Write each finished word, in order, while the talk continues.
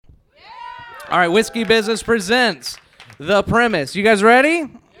All right, Whiskey Business presents The Premise. You guys ready?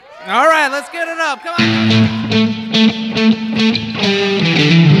 All right, let's get it up. Come on.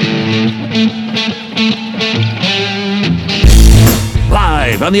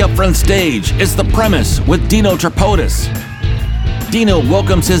 Live on the upfront stage, it's The Premise with Dino Tripodis. Dino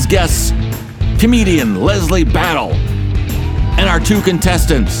welcomes his guests, comedian Leslie Battle, and our two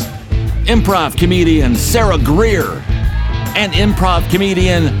contestants, improv comedian Sarah Greer and improv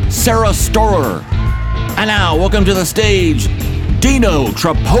comedian Sarah Storer. And now, welcome to the stage, Dino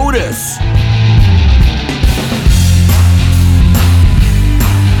Tripodis.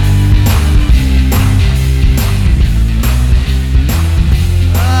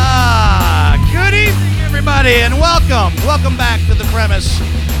 Good evening, everybody, and welcome. Welcome back to The Premise.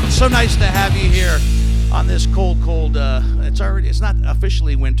 It's so nice to have you here on this cold, it's not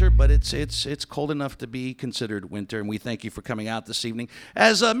officially winter, but it's cold enough to be considered winter, and we thank you for coming out this evening.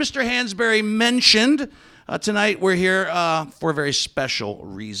 As Mr. Hansberry mentioned, tonight we're here for a very special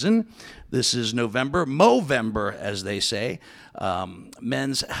reason. This is November, Movember, as they say,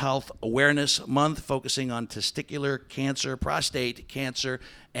 Men's Health Awareness Month, focusing on testicular cancer, prostate cancer,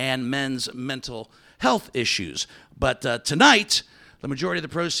 and men's mental health issues. But tonight, the majority of the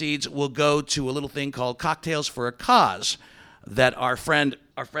proceeds will go to a little thing called Cocktails for a Cause that our friend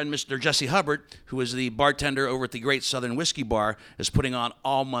Mr. Jesse Hubbard, who is the bartender over at the Great Southern Whiskey Bar, is putting on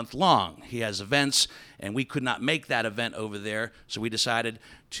all month long. He has events, and we could not make that event over there, so we decided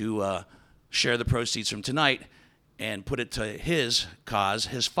to share the proceeds from tonight and put it to his cause.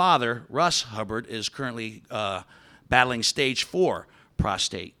 His father, Russ Hubbard, is currently battling stage 4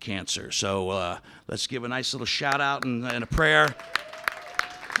 prostate cancer. So let's give a nice little shout out and a prayer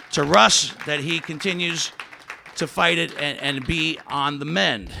to Russ that he continues to fight it and be on the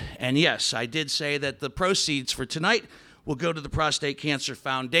mend. And yes, I did say that the proceeds for tonight will go to the Prostate Cancer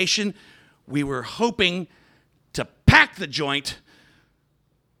Foundation. We were hoping to pack the joint.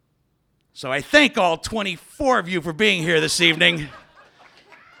 So I thank all 24 of you for being here this evening.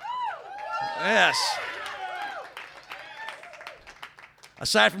 Yes.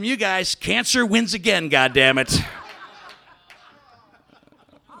 Aside from you guys, cancer wins again, goddammit.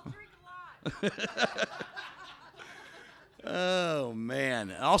 Oh,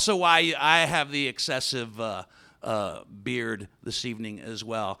 man. Also why I have the excessive beard this evening as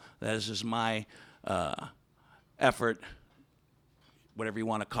well. That is my effort, whatever you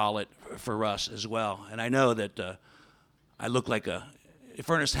want to call it, for Russ as well. And I know that I look like if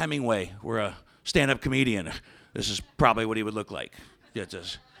Ernest Hemingway were a stand-up comedian, this is probably what he would look like.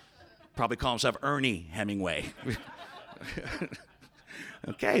 Just probably call himself Ernie Hemingway.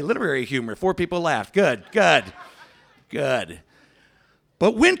 Okay, literary humor. 4 people laughed. Good.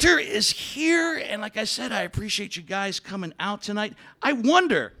 But winter is here, and like I said, I appreciate you guys coming out tonight. I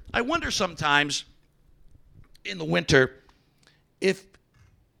wonder sometimes in the winter if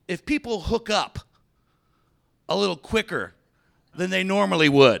people hook up a little quicker than they normally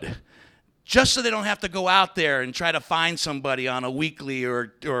would, just so they don't have to go out there and try to find somebody on a weekly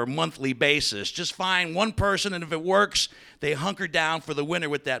or monthly basis. Just find one person, and if it works, they hunker down for the winter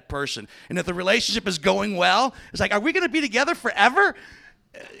with that person. And if the relationship is going well, it's like, are we going to be together forever?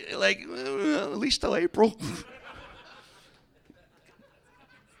 Like, at least till April.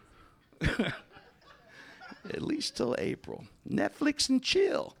 At least till April. Netflix and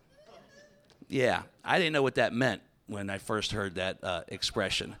chill. Yeah, I didn't know what that meant when I first heard that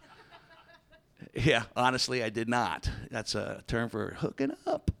expression. Yeah, honestly, I did not. That's a term for hooking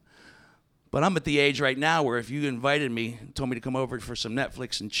up. But I'm at the age right now where if you invited me, told me to come over for some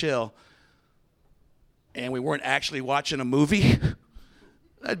Netflix and chill, and we weren't actually watching a movie,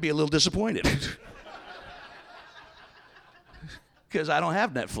 I'd be a little disappointed. Because I don't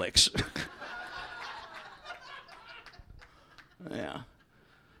have Netflix. Yeah.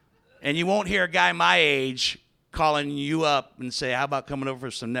 And you won't hear a guy my age calling you up and say, how about coming over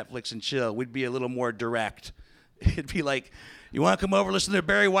for some Netflix and chill? We'd be a little more direct. It'd be like, you want to come over, listen to the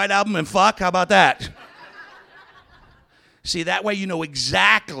Barry White album and fuck? How about that? See, that way you know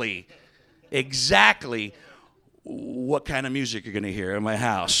exactly what kind of music you're going to hear in my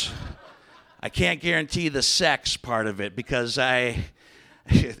house. I can't guarantee the sex part of it because at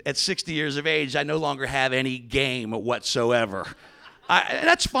 60 years of age, I no longer have any game whatsoever. And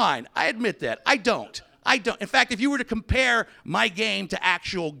that's fine. I admit that. I don't. In fact, if you were to compare my game to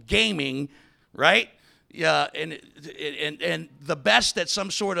actual gaming, right? Yeah, and the best at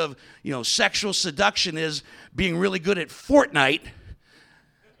some sort of, sexual seduction is being really good at Fortnite.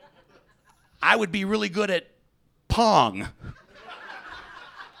 I would be really good at Pong.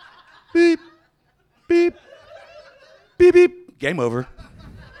 Beep, beep, beep, beep. Game over.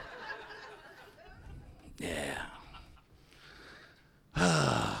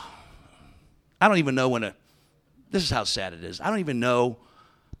 I don't even know this is how sad it is. I don't even know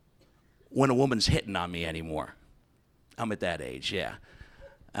when a woman's hitting on me anymore. I'm at that age, yeah.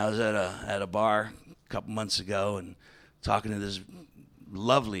 I was at a bar a couple months ago and talking to this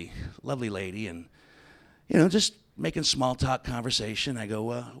lovely lady, and just making small talk conversation. I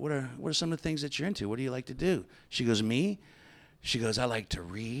go, what are some of the things that you're into? What do you like to do? She goes, me? She goes, I like to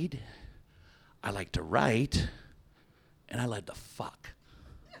read, I like to write, and I like to fuck.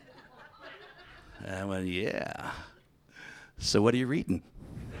 And I went, yeah. So what are you reading?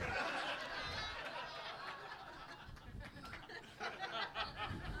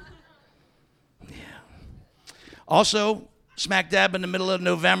 Yeah. Also, smack dab in the middle of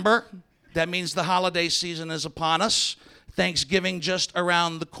November. That means the holiday season is upon us. Thanksgiving just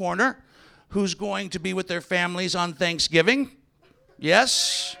around the corner. Who's going to be with their families on Thanksgiving?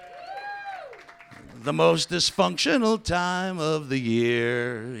 Yes? The most dysfunctional time of the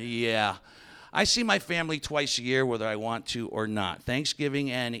year. Yeah. I see my family twice a year, whether I want to or not.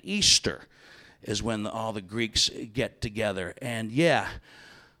 Thanksgiving and Easter is when all the Greeks get together. And yeah,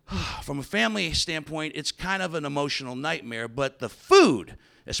 from a family standpoint, it's kind of an emotional nightmare, but the food,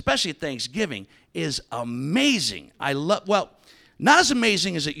 especially at Thanksgiving, is amazing. Not as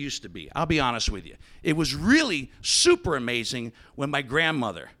amazing as it used to be, I'll be honest with you. It was really super amazing when my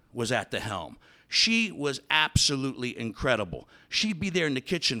grandmother was at the helm. She was absolutely incredible. She'd be there in the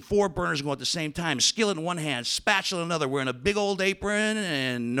kitchen, 4 burners going at the same time, skillet in one hand, spatula in another, wearing a big old apron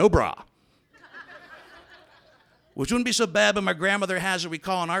and no bra. Which wouldn't be so bad, but my grandmother has what we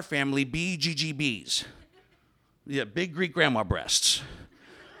call in our family BGGBs. Yeah, big Greek grandma breasts.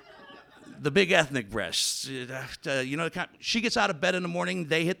 The big ethnic breasts. She gets out of bed in the morning,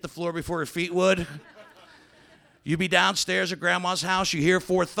 they hit the floor before her feet would. You be downstairs at grandma's house, you hear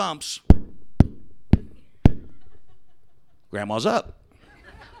 4 thumps. Grandma's up.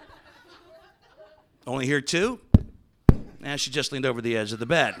 Only hear 2? She just leaned over the edge of the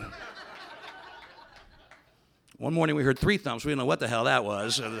bed. One morning we heard 3 thumps. We didn't know what the hell that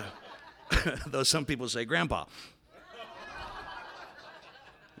was. Though some people say grandpa.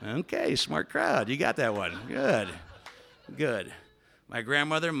 Okay, smart crowd. You got that one. Good. My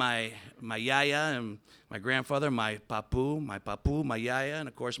grandmother, my yaya, and my grandfather, my papu, my yaya, and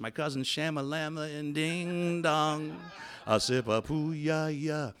of course my cousin Shamalama and Ding Dong. I said papu,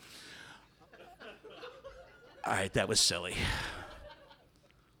 yaya. All right, that was silly.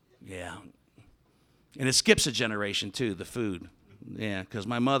 Yeah. And it skips a generation too, the food. Yeah, because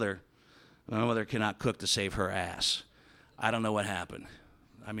my mother cannot cook to save her ass. I don't know what happened.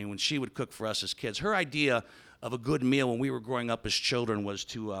 I mean, when she would cook for us as kids, her idea of a good meal when we were growing up as children was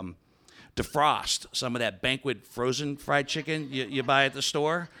to defrost some of that Banquet frozen fried chicken you buy at the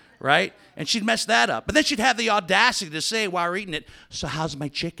store, right? And she'd mess that up. But then she'd have the audacity to say while we're eating it, so how's my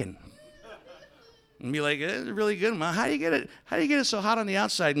chicken? And be like, it's really good, Ma. How do you get it so hot on the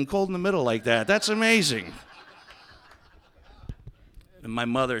outside and cold in the middle like that? That's amazing. And my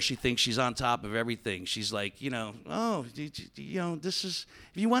mother, she thinks she's on top of everything. She's like, this is,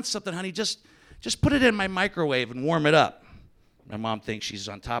 if you want something, honey, just put it in my microwave and warm it up. My mom thinks she's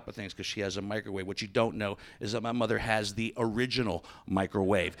on top of things because she has a microwave. What you don't know is that my mother has the original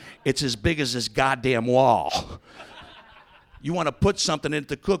microwave. It's as big as this goddamn wall. You want to put something in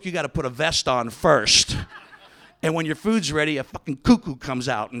to cook, you got to put a vest on first. And when your food's ready, a fucking cuckoo comes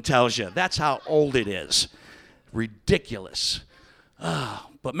out and tells you. That's how old it is. Ridiculous.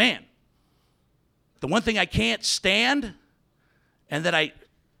 But man, the one thing I can't stand and that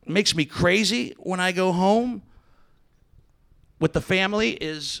makes me crazy when I go home with the family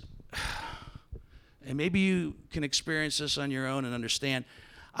is, and maybe you can experience this on your own and understand,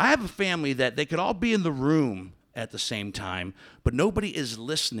 I have a family that they could all be in the room at the same time, but nobody is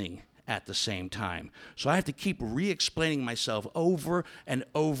listening at the same time. So I have to keep re-explaining myself over and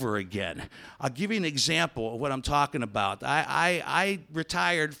over again. I'll give you an example of what I'm talking about. I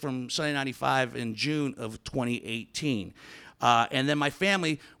retired from Sunday 95 in June of 2018. And then my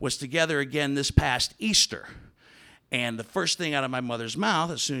family was together again this past Easter. And the first thing out of my mother's mouth,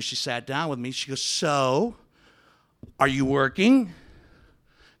 as soon as she sat down with me, she goes, so, are you working?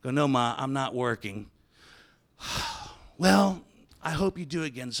 I go, no, Ma, I'm not working. Well, I hope you do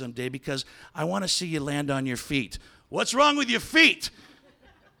again someday because I want to see you land on your feet. What's wrong with your feet?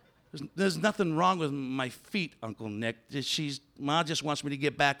 There's nothing wrong with my feet, Uncle Nick. Ma just wants me to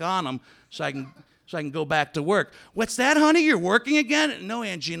get back on them so I can go back to work. What's that, honey? You're working again? No,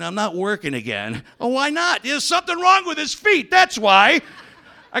 Angina, I'm not working again. Oh, why not? There's something wrong with his feet. That's why.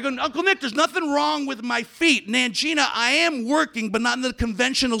 I go, Uncle Nick, there's nothing wrong with my feet. And Angina, I am working, but not in the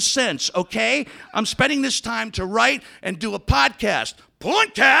conventional sense, okay? I'm spending this time to write and do a podcast.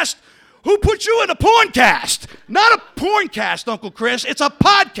 Podcast? Who put you in a porn cast? Not a porn cast, Uncle Chris. It's a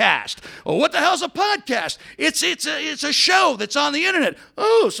podcast. Oh, what the hell's a podcast? It's a show that's on the internet.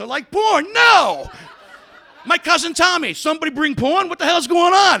 Oh, so like porn? No. My cousin Tommy, somebody bring porn? What the hell's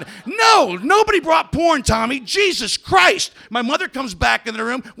going on? No, nobody brought porn, Tommy. Jesus Christ. My mother comes back in the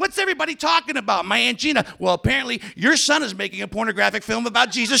room. What's everybody talking about? My Aunt Gina. Well, apparently your son is making a pornographic film about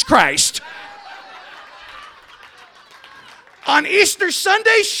Jesus Christ. On Easter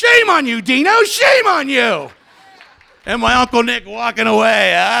Sunday, shame on you, Dino. Shame on you. And my Uncle Nick walking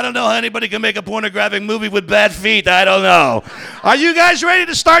away. I don't know how anybody can make a pornographic movie with bad feet. I don't know. Are you guys ready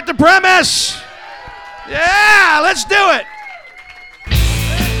to start the premise? Yeah, let's do it.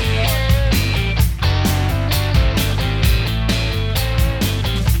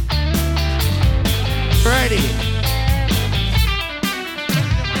 Righty.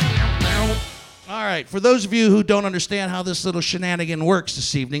 All right, for those of you who don't understand how this little shenanigan works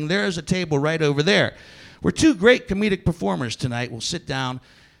this evening, there is a table right over there where two great comedic performers tonight will sit down,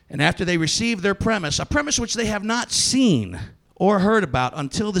 and after they receive their premise, a premise which they have not seen or heard about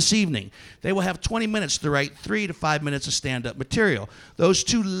until this evening, they will have 20 minutes to write 3 to 5 minutes of stand-up material. Those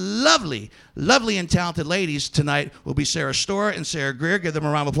two lovely, lovely and talented ladies tonight will be Sarah Storer and Sarah Greer. Give them a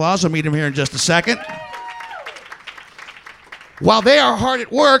round of applause. I'll meet them here in just a second. While they are hard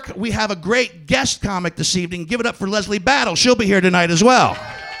at work, we have a great guest comic this evening. Give it up for Leslie Battle. She'll be here tonight as well.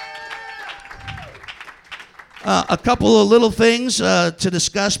 A couple of little things to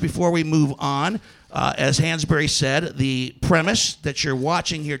discuss before we move on. As Hansberry said, the premise that you're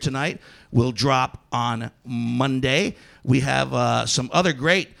watching here tonight will drop on Monday. We have some other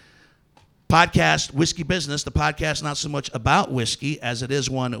great podcast, Whiskey Business. The podcast not so much about whiskey as it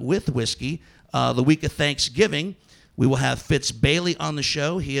is one with whiskey. The week of Thanksgiving, we will have Fitz Bailey on the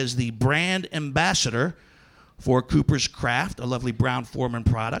show. He is the brand ambassador for Cooper's Craft, a lovely Brown-Forman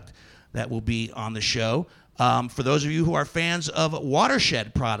product that will be on the show. For those of you who are fans of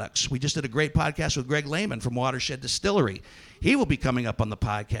Watershed products, we just did a great podcast with Greg Lehman from Watershed Distillery. He will be coming up on the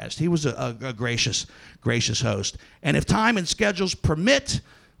podcast. He was a gracious host. And if time and schedules permit,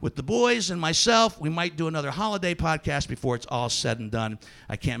 with the boys and myself, we might do another holiday podcast before it's all said and done.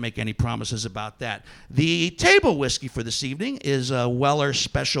 I can't make any promises about that. The table whiskey for this evening is a Weller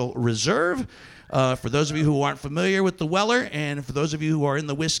Special Reserve. For those of you who aren't familiar with the Weller, and for those of you who are in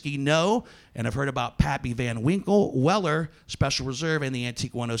the whiskey know and have heard about Pappy Van Winkle, Weller Special Reserve and the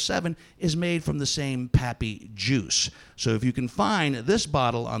Antique 107 is made from the same Pappy juice. So if you can find this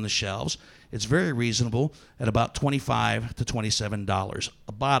bottle on the shelves, it's very reasonable at about $25 to $27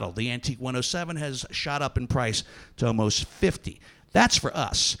 a bottle. The Antique 107 has shot up in price to almost $50. That's for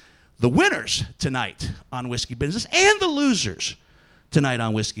us. The winners tonight on Whiskey Business and the losers tonight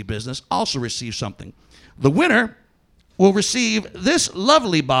on Whiskey Business also receive something. The winner will receive this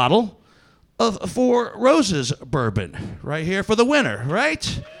lovely bottle of Four Roses bourbon right here for the winner,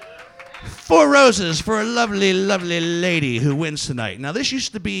 right? 4 roses for a lovely, lovely lady who wins tonight. Now, this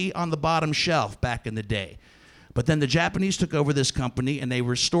used to be on the bottom shelf back in the day. But then the Japanese took over this company and they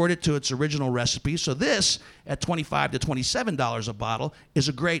restored it to its original recipe. So this, at $25 to $27 a bottle, is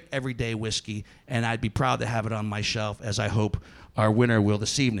a great everyday whiskey. And I'd be proud to have it on my shelf, as I hope our winner will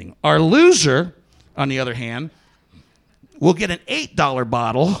this evening. Our loser, on the other hand, will get an $8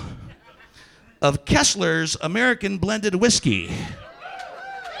 bottle of Kessler's American Blended Whiskey.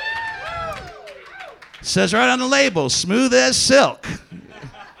 Says right on the label, smooth as silk.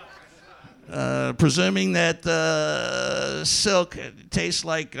 Presuming that silk tastes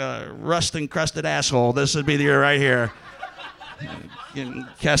like rust-encrusted asshole, this would be the year right here.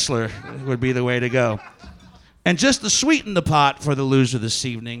 Kessler would be the way to go. And just to sweeten the pot for the loser this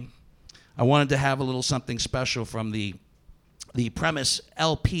evening, I wanted to have a little something special from the Premise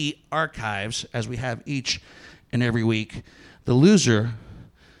LP archives, as we have each and every week. The loser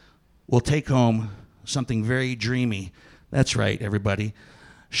will take home something very dreamy. That's right, everybody.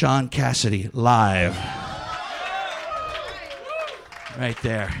 Sean Cassidy live. Right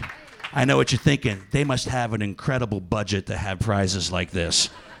there. I know what you're thinking. They must have an incredible budget to have prizes like this.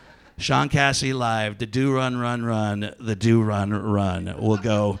 Sean Cassidy live, the Do Run Run Run, the Do Run Run will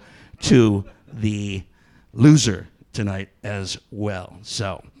go to the loser tonight as well.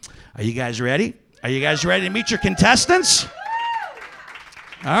 So, are you guys ready? Are you guys ready to meet your contestants?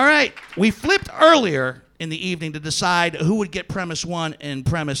 All right. We flipped earlier in the evening to decide who would get premise 1 and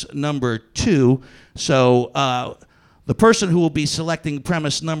premise number 2. So the person who will be selecting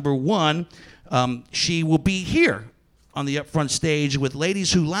premise number 1, she will be here on the upfront stage with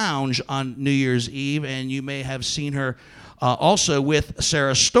Ladies Who Lounge on New Year's Eve, and you may have seen her also with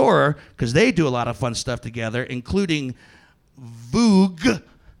Sarah Storer, because they do a lot of fun stuff together, including Voog.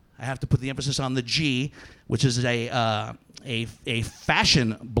 I have to put the emphasis on the G, which is a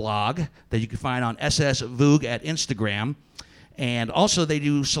fashion blog that you can find on SS Vogue at Instagram. And also they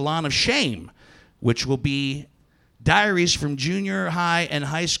do Salon of Shame, which will be diaries from junior high and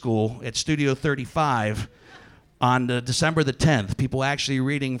high school at Studio 35 on December the 10th. People actually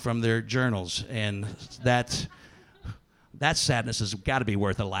reading from their journals, and that sadness has got to be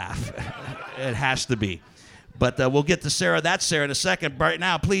worth a laugh. It has to be. But we'll get to Sarah, that's Sarah, in a second. Right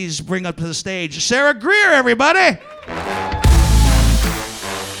now, please bring up to the stage Sarah Greer, everybody.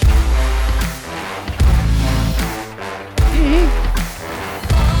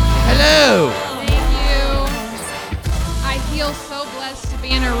 Hello. So blessed to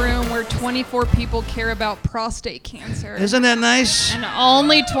be in a room where 24 people care about prostate cancer. Isn't that nice? And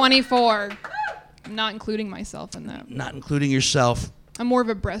only 24. I'm not including myself in that. Not including yourself. I'm more of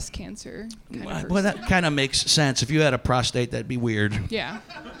a breast cancer kind of Well, person. that kind of makes sense. If you had a prostate, that'd be weird. Yeah.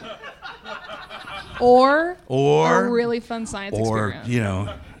 Or Or a really fun science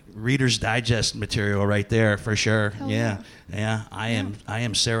experience. Reader's Digest material right there for sure. Hell Yeah. I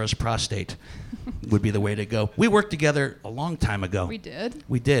am Sarah's prostate. Would be the way to go. We worked together a long time ago. We did.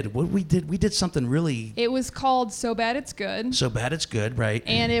 We did something really It was called So Bad It's Good. so bad it's good, right?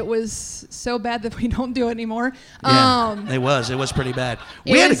 And it was so bad that we don't do it anymore. Yeah, it was pretty bad.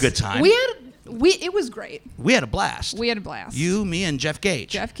 We had a good time. It was great. We had a blast. We had a blast. You, me, and Jeff Gage.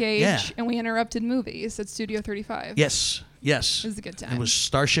 Jeff Gage, Yeah. and we interrupted movies at Studio 35. Yes. It was a good time. It was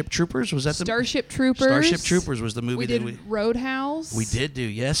Starship Troopers. Was that the Starship Troopers. Starship Troopers was the movie We that did Roadhouse. we did do.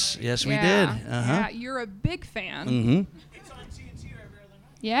 Yes, we did. Yeah, Uh-huh. yeah, you're a big fan. Mm-hmm.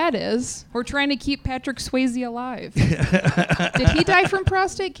 Yeah, it is. We're trying to keep Patrick Swayze alive. Did he die from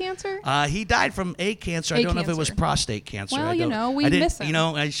prostate cancer? He died from a cancer. I don't know if it was cancer. prostate cancer. Well, I you don't- know, we I didn't- miss him.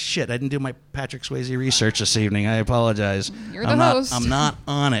 I didn't do my Patrick Swayze research this evening. I apologize. You're the I'm not, host. I'm not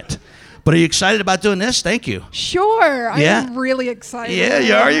on it. But are you excited about doing this? Thank you. Sure. Yeah. I'm really excited.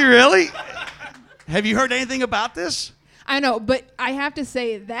 Yeah, are you really? Have you heard anything about this? I know, but I have to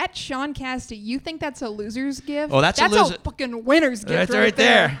say that Sean Cassidy, you think that's a loser's gift? Oh, that's a loser- fucking winner's gift Right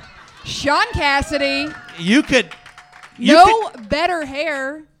there. Sean Cassidy, You could better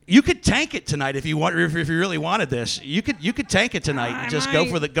hair. You could tank it tonight if you want. If you really wanted this, you could tank it tonight and just go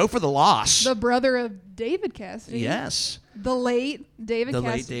for the loss. The brother of David Cassidy. Yes. The late David The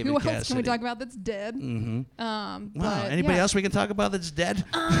late Cassidy. David Who else can Cassidy. we talk about that's dead? Mm-hmm. Wow. But, Anybody yeah. else we can talk about that's dead?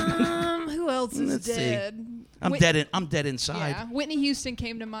 Who else is Let's see. dead? I'm dead. I'm dead inside. Yeah, Whitney Houston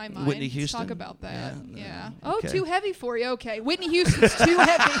came to my mind. Whitney Let's Houston? talk about that. Yeah. okay. Oh, too heavy for you. Okay. Whitney Houston's too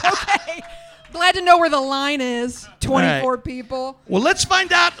heavy. Okay. Glad to know where the line is. 24 people. Well, let's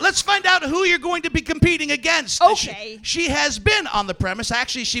find out. Let's find out who you're going to be competing against. Okay. She has been on the premise.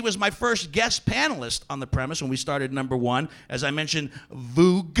 Actually, she was my first guest panelist on the premise when we started number one. As I mentioned,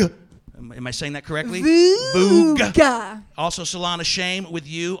 Vogue. Am I saying that correctly? Vogue. Also, Salon of Shame with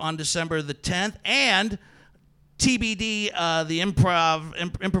you on December the 10th, and TBD, the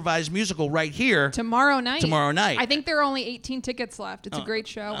improvised musical right here. Tomorrow night. I think there are only 18 tickets left. It's a great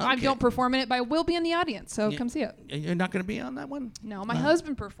show. I okay. don't perform in it, but I will be in the audience, so come see it. You're not going to be on that one? No, my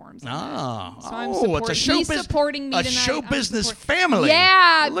husband performs in it. Oh, So I'm it's a show he's supporting me a tonight. show I'm business support- family.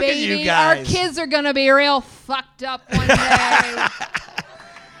 Yeah, Look baby. at you guys. Our kids are going to be real fucked up one day.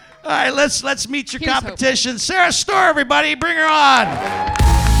 All right, let's meet your Here's competition. Sarah Storr, everybody, bring her on.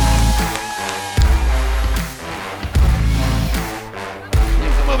 You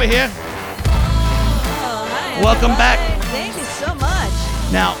come over here. Oh, hi, Welcome back. everybody. Thank you so much.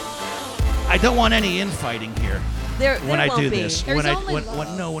 Now, I don't want any infighting here. There When I won't do be. this, There's when I only when,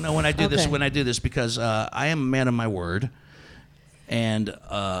 love. when I do this, Okay. when I do this, because I am a man of my word, and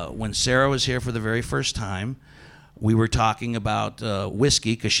when Sarah was here for the very first time, we were talking about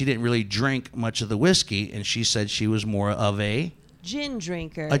whiskey because she didn't really drink much of the whiskey, and she said she was more of a Gin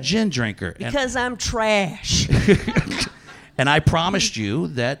drinker. gin drinker. Because I'm trash. And I promised you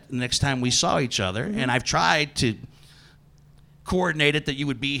that next time we saw each other, and I've tried to coordinate it that you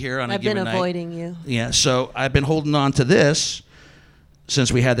would be here on a I've been given night. avoiding you. Yeah, so I've been holding on to this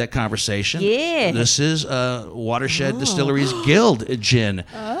since we had that conversation. Yeah. This is Watershed Distilleries Guild gin.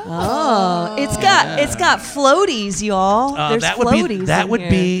 Oh, it's got floaties, y'all. There's that floaties would be that in would here.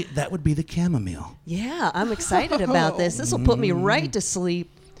 be that would be the chamomile. Yeah, I'm excited about this. This will put me right to sleep.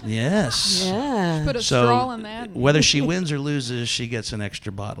 Yes. Yeah. Put a So straw in that. whether she wins or loses, she gets an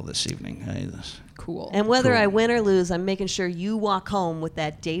extra bottle this evening. Cool. And whether Cool. I win or lose, I'm making sure you walk home with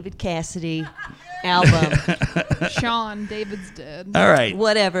that David Cassidy album, Sean, David's dead. All right.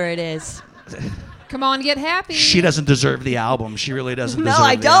 whatever it is. Come on, get happy. She doesn't deserve the album. She really doesn't No, deserve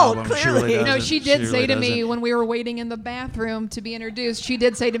I the don't, album. clearly. No, she did say to me doesn't. when we were waiting in the bathroom to be introduced, she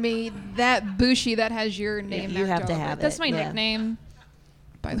did say to me, that Bushi, that has your name you marked have to over have it. That's it, my yeah. nickname,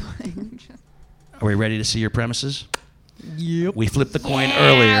 by the way. Are we ready to see your premises? Yep. We flipped the coin Yeah,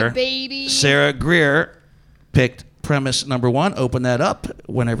 earlier. baby. Sarah Greer picked premise number 1. Open that up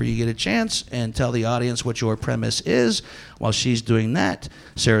whenever you get a chance and tell the audience what your premise is. While she's doing that,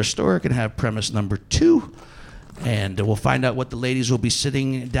 Sarah Storer can have premise number 2. And we'll find out what the ladies will be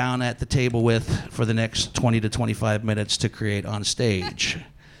sitting down at the table with for the next 20 to 25 minutes to create on stage.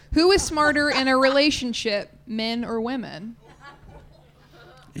 Who is smarter in a relationship, men or women?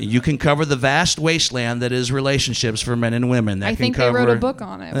 You can cover the vast wasteland that is relationships for men and women. That I can think they cover, wrote a book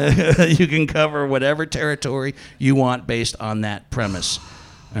on it. You can cover whatever territory you want based on that premise.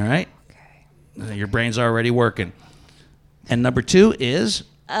 All right? Okay. Your brain's already working. And number 2 is?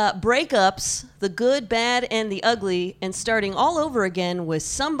 Breakups, the good, bad, and the ugly, and starting all over again with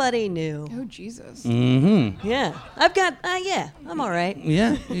somebody new. Oh, Jesus. Mm-hmm. Yeah. I've got, I'm all right.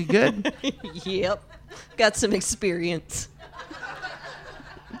 Yeah, you good? Yep. Got some experience.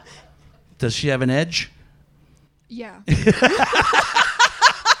 Does she have an edge? Yeah. And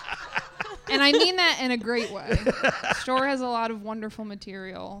I mean that in a great way. Store has a lot of wonderful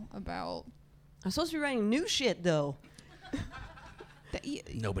material about... I'm supposed to be writing new shit, though.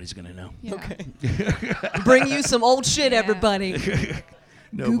 Nobody's going to know. Yeah. Okay. Bring you some old shit, Yeah. everybody.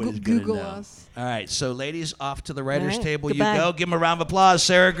 Nobody's gonna Google know. us. All right, so ladies, off to the writer's All right, table goodbye. you go. Give them a round of applause.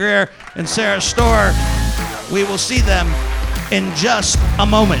 Sarah Greer and Sarah Storer. We will see them in just a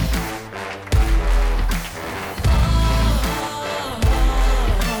moment.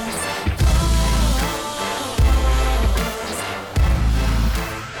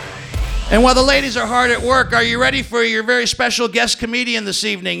 And while the ladies are hard at work, are you ready for your very special guest comedian this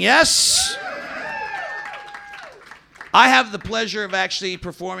evening? Yes? I have the pleasure of actually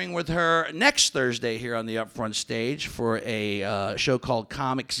performing with her next Thursday here on the Upfront Stage for a show called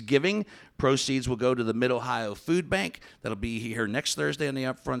Comics Giving. Proceeds will go to the Mid-Ohio Food Bank. That'll be here next Thursday on the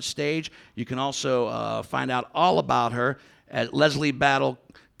Upfront Stage. You can also find out all about her at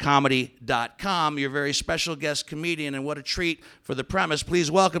LeslieBattleComedy.com. Your very special guest comedian, and what a treat for the premise.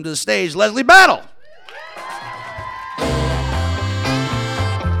 Please welcome to the stage, Leslie Battle.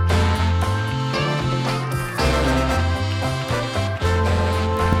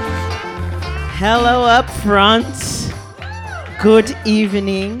 Hello up front. Good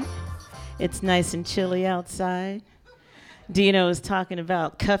evening. It's nice and chilly outside. Dino is talking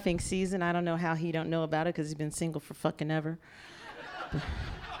about cuffing season. I don't know how he don't know about it because he's been single for fucking ever.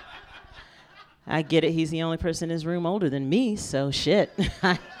 I get it. He's the only person in his room older than me, so shit.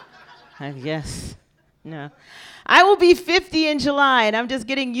 I guess. No. I will be 50 in July, and I'm just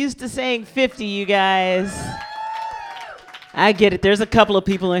getting used to saying 50, you guys. I get it. There's a couple of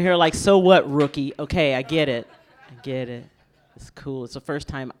people in here like, so what, rookie? Okay, I get it. I get it. It's cool. It's the first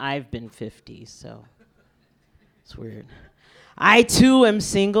time I've been 50, so it's weird. I, too, am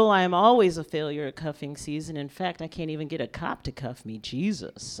single. I am always a failure at cuffing season. In fact, I can't even get a cop to cuff me.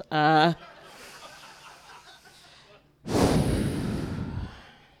 Jesus. I've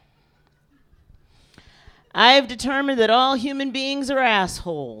determined that all human beings are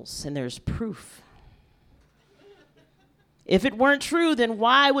assholes, and there's proof. If it weren't true, then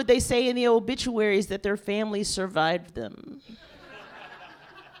why would they say in the obituaries that their families survived them?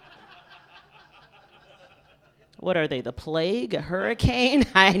 What are they, the plague, a hurricane?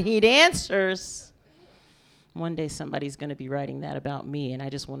 I need answers. One day somebody's going to be writing that about me, and I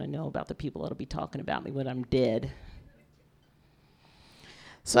just want to know about the people that'll be talking about me when I'm dead.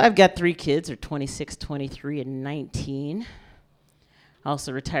 So I've got 3 kids, they're 26, 23, and 19. I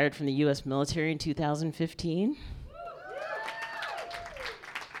also retired from the U.S. military in 2015.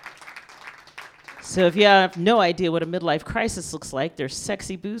 So if you have no idea what a midlife crisis looks like, they're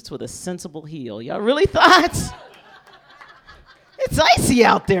sexy boots with a sensible heel. Y'all really thought? It's icy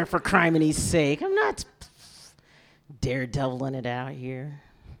out there, for crimini's sake. I'm not daredeviling it out here.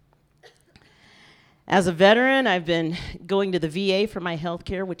 As a veteran, I've been going to the VA for my health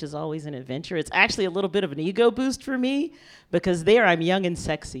care, which is always an adventure. It's actually a little bit of an ego boost for me, because there I'm young and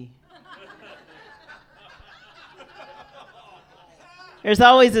sexy. There's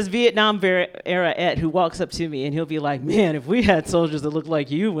always this Vietnam era Ed who walks up to me and he'll be like, man, if we had soldiers that looked like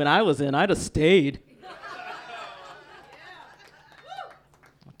you when I was in, I'd have stayed.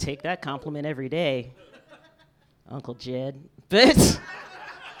 I'll take that compliment every day, Uncle Jed. But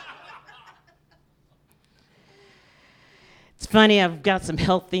it's funny, I've got some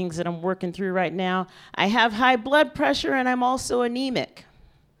health things that I'm working through right now. I have high blood pressure and I'm also anemic.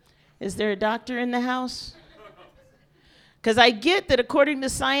 Is there a doctor in the house? Because I get that according to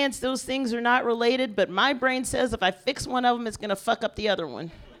science, those things are not related, but my brain says if I fix one of them, it's going to fuck up the other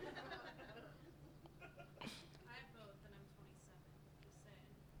one.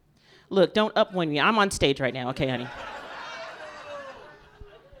 Look, don't upwind me. I'm on stage right now, okay, honey?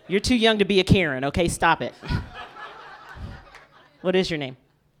 You're too young to be a Karen, okay? Stop it. What is your name?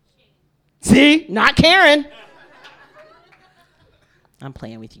 See? Not Karen. I'm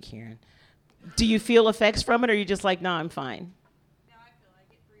playing with you, Karen. Do you feel effects from it, or are you just like, no, I'm fine? No, I feel I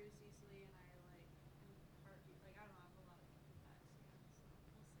get bruised easily, and I heartbeat. I don't know, I have a lot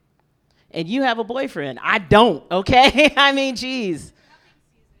of effects. And you have a boyfriend. I don't, okay? I mean, geez.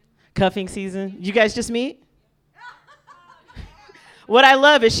 Cuffing season. You guys just meet? What I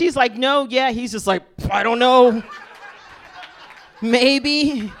love is she's like, no, yeah. He's just like, I don't know.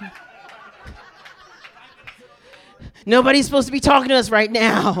 Maybe. Nobody's supposed to be talking to us right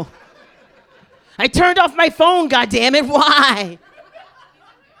now. I turned off my phone, goddammit. Why?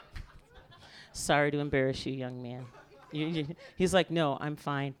 Sorry to embarrass you, young man. He's like, no, I'm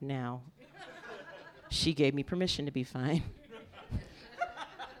fine now. She gave me permission to be fine.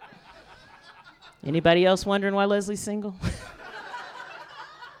 Anybody else wondering why Leslie's single?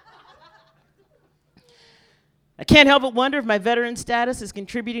 I can't help but wonder if my veteran status is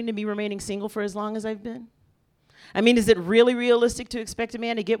contributing to me remaining single for as long as I've been. I mean, is it really realistic to expect a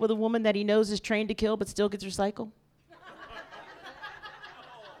man to get with a woman that he knows is trained to kill but still gets her cycle?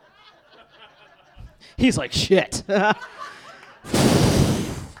 He's like, shit.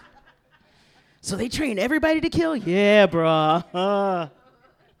 So they train everybody to kill? Yeah, bruh.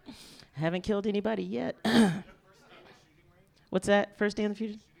 Haven't killed anybody yet. What's that? First day in the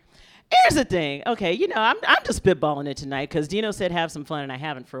future? Here's the thing. Okay, you know, I'm just spitballing it tonight because Dino said have some fun and I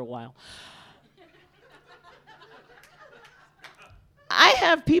haven't for a while. I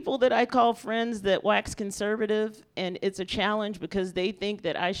have people that I call friends that wax conservative, and it's a challenge because they think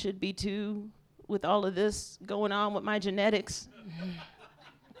that I should be too with all of this going on with my genetics.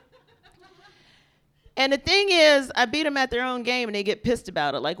 And the thing is, I beat them at their own game, and they get pissed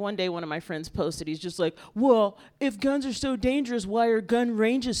about it. Like one day, one of my friends posted, he's just like, well, if guns are so dangerous, why are gun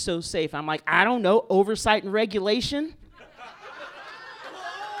ranges so safe? I'm like, I don't know, oversight and regulation?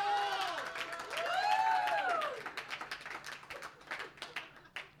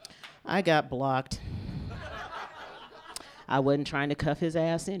 I got blocked. I wasn't trying to cuff his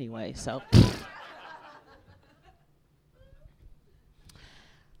ass anyway, so.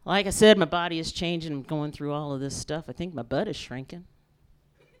 Like I said, my body is changing. I'm going through all of this stuff. I think my butt is shrinking.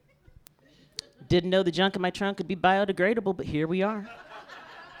 Didn't know the junk in my trunk could be biodegradable, but here we are.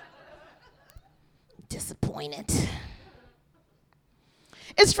 Disappointed.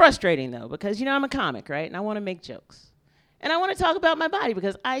 It's frustrating, though, because, you know, I'm a comic, right? And I want to make jokes. And I want to talk about my body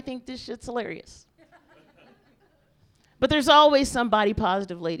because I think this shit's hilarious. But there's always some body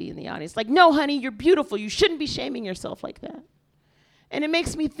positive lady in the audience. Like, no, honey, you're beautiful. You shouldn't be shaming yourself like that. And it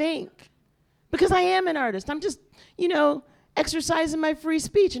makes me think, because I am an artist. I'm just, you know, exercising my free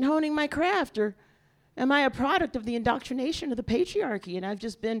speech and honing my craft. Or am I a product of the indoctrination of the patriarchy? And I've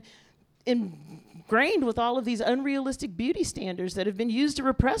just been ingrained with all of these unrealistic beauty standards that have been used to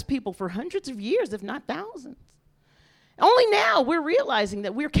repress people for hundreds of years, if not thousands. Only now we're realizing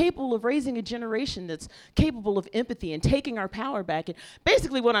that we're capable of raising a generation that's capable of empathy and taking our power back. And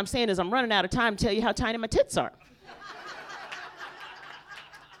basically what I'm saying is I'm running out of time to tell you how tiny my tits are.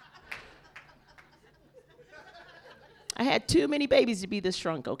 I had too many babies to be this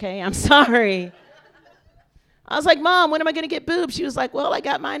shrunk, okay? I'm sorry. I was like, Mom, when am I going to get boobs? She was like, well, I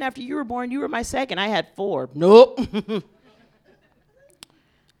got mine after you were born. You were my second. I had 4. Nope.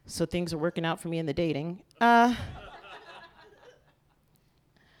 So things are working out for me in the dating. The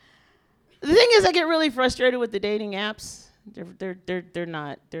thing is, I get really frustrated with the dating apps. They're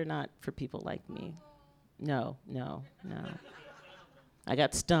not for people like me. No. I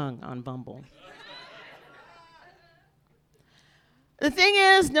got stung on Bumble. The thing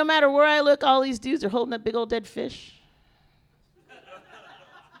is, no matter where I look, all these dudes are holding up big old dead fish.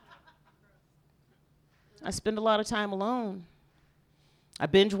 I spend a lot of time alone. I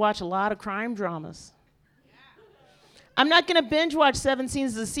binge watch a lot of crime dramas. I'm not going to binge watch 7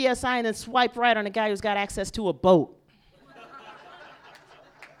 scenes of CSI and then swipe right on a guy who's got access to a boat.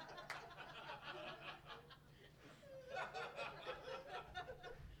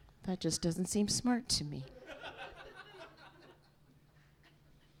 That just doesn't seem smart to me.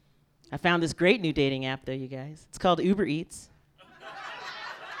 I found this great new dating app, though, you guys. It's called Uber Eats.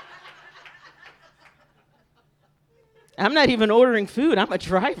 I'm not even ordering food. I'm a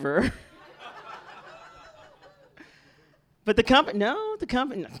driver. But But the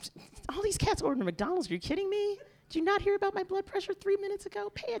company, all these cats ordering McDonald's. Are you kidding me? Did you not hear about my blood pressure 3 minutes ago?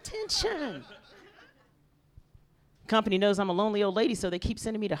 Pay attention. Company knows I'm a lonely old lady, so they keep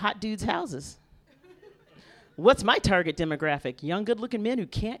sending me to hot dudes' houses. What's my target demographic? Young, good-looking men who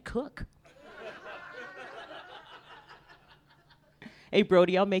can't cook. Hey,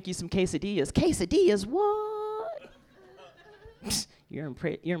 Brody, I'll make you some quesadillas. Quesadillas, what? You're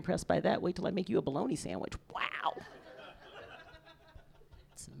impressed by that? Wait till I make you a bologna sandwich. Wow.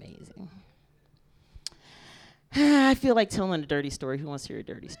 It's amazing. I feel like telling a dirty story. Who wants to hear a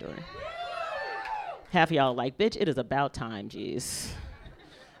dirty story? Half of y'all like, bitch, it is about time, jeez.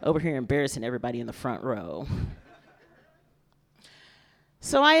 Over here embarrassing everybody in the front row.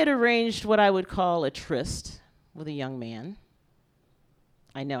 So I had arranged what I would call a tryst with a young man.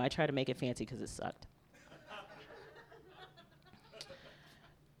 I know, I try to make it fancy because it sucked.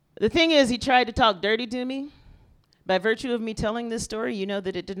 The thing is, he tried to talk dirty to me. By virtue of me telling this story, you know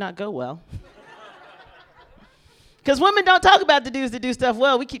that it did not go well. Because women don't talk about the dudes that do stuff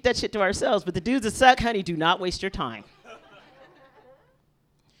well. We keep that shit to ourselves. But the dudes that suck, honey, do not waste your time.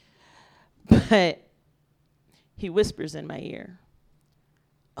 But he whispers in my ear,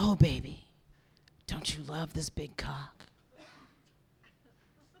 "Oh, baby, don't you love this big cock?"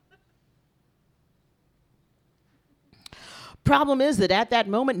 Problem is that at that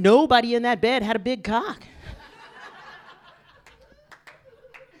moment, nobody in that bed had a big cock.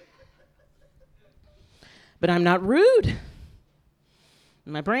 But I'm not rude.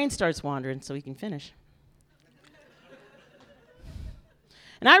 My brain starts wandering so he can finish.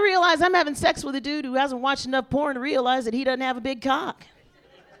 And I realize I'm having sex with a dude who hasn't watched enough porn to realize that he doesn't have a big cock.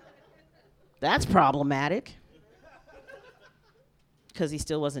 That's problematic. Because he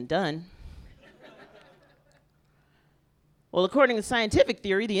still wasn't done. Well, according to scientific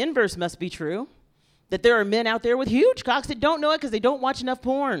theory, the inverse must be true. That there are men out there with huge cocks that don't know it because they don't watch enough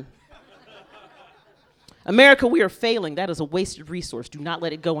porn. America, we are failing. That is a wasted resource. Do not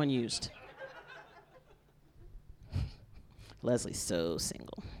let it go unused. Leslie's so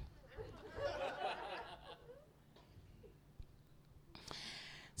single.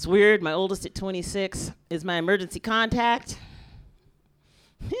 It's weird. My oldest at 26 is my emergency contact.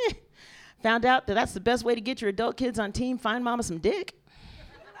 Found out that that's the best way to get your adult kids on team. Find mama some dick.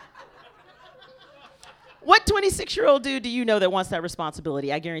 What 26-year-old dude do you know that wants that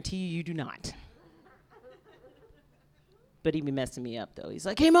responsibility? I guarantee you do not. But he be messing me up, though. He's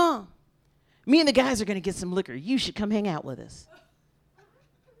like, "Hey, Mom, me and the guys are going to get some liquor. You should come hang out with us."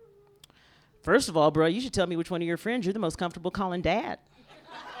 First of all, bro, you should tell me which one of your friends you're the most comfortable calling dad.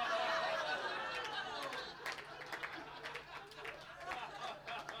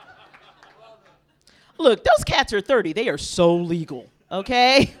 Look, those cats are 30. They are so legal,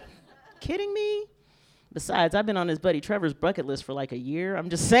 okay? Kidding me? Besides, I've been on his buddy Trevor's bucket list for like a year. I'm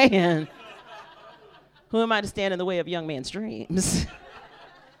just saying. Who am I to stand in the way of young man's dreams?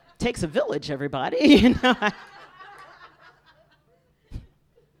 Takes a village, everybody. You know.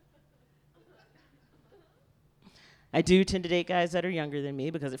 I do tend to date guys that are younger than me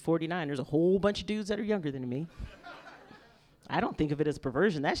because at 49, there's a whole bunch of dudes that are younger than me. I don't think of it as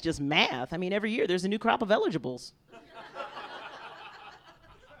perversion. That's just math. I mean, every year there's a new crop of eligibles.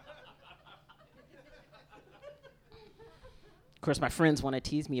 Of course, my friends want to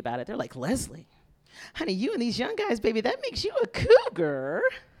tease me about it. They're like, "Leslie, honey, you and these young guys, baby, that makes you a cougar."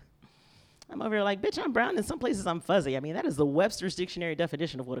 I'm over here like, bitch, I'm brown. In some places, I'm fuzzy. I mean, that is the Webster's Dictionary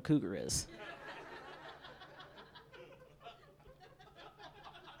definition of what a cougar is.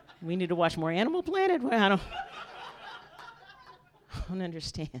 We need to watch more Animal Planet? Well, I don't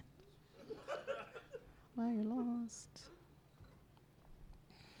understand. Why you're lost.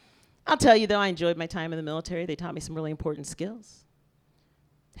 I'll tell you, though, I enjoyed my time in the military. They taught me some really important skills.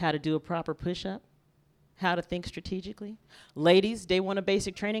 How to do a proper push-up. How to think strategically. Ladies, day one of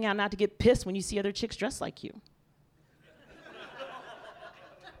basic training, how not to get pissed when you see other chicks dressed like you.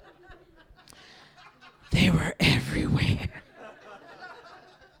 They were everywhere.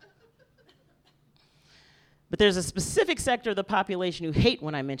 But there's a specific sector of the population who hate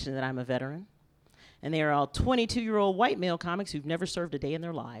when I mention that I'm a veteran. And they are all 22-year-old white male comics who've never served a day in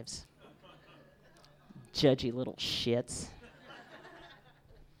their lives. Judgy little shits.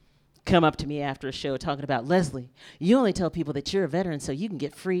 Come up to me after a show talking about, "Leslie, you only tell people that you're a veteran so you can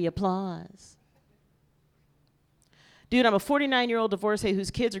get free applause." Dude, I'm a 49-year-old divorcee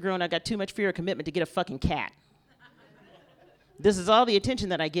whose kids are grown. I got too much fear of commitment to get a fucking cat. This is all the attention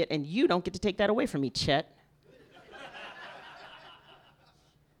that I get, and you don't get to take that away from me, Chet.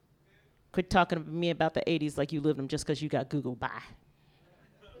 Quit talking to me about the 80s like you lived them just because you got Google. Bye.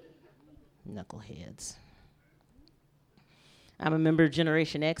 Knuckleheads. I'm a member of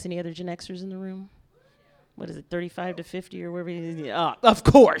Generation X. Any other Gen Xers in the room? What is it, 35 to 50 or wherever it is? Of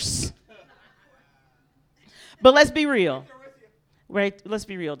course. But let's be real. Right? Let's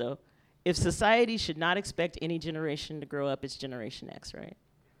be real, though. If society should not expect any generation to grow up, it's Generation X, right?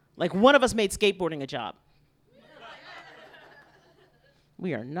 Like, one of us made skateboarding a job.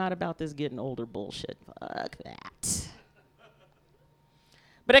 We are not about this getting older bullshit. Fuck that.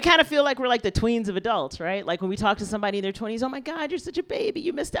 But I kind of feel like we're like the tweens of adults, right? Like when we talk to somebody in their 20s, oh my God, you're such a baby.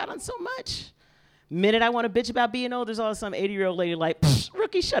 You missed out on so much. Minute I want to bitch about being old, there's always some 80-year-old lady like,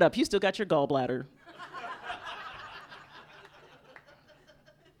 rookie, shut up. You still got your gallbladder.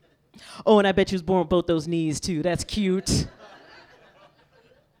 Oh, and I bet you was born with both those knees too. That's cute.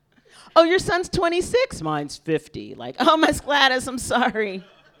 Oh, your son's 26. Mine's 50. Like, oh, Miss Gladys, I'm sorry.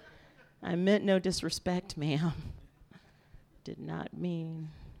 I meant no disrespect, ma'am. Did not mean.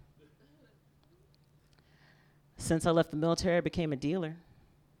 Since I left the military, I became a dealer.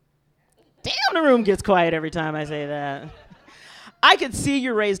 Damn, the room gets quiet every time I say that. I could see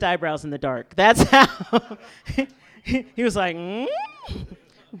your raised eyebrows in the dark. That's how. He was like,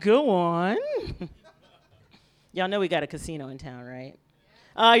 go on. Y'all know we got a casino in town, right?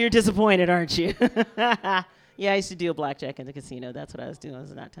 Oh, you're disappointed, aren't you? Yeah, I used to deal blackjack in the casino. That's what I was doing. I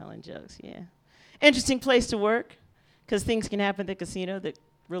was not telling jokes, yeah. Interesting place to work, because things can happen at the casino that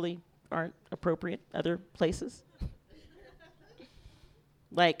really aren't appropriate other places.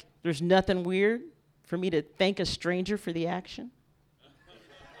 Like, there's nothing weird for me to thank a stranger for the action.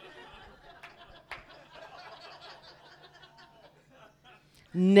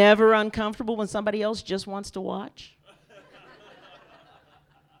 Never uncomfortable when somebody else just wants to watch.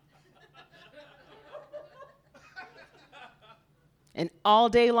 And all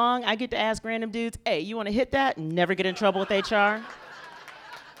day long, I get to ask random dudes, hey, you want to hit that? And never get in trouble with HR.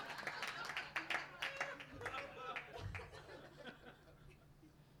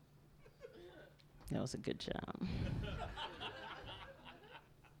 That was a good job.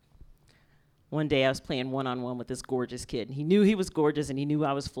 One day I was playing one-on-one with this gorgeous kid. And he knew he was gorgeous, and he knew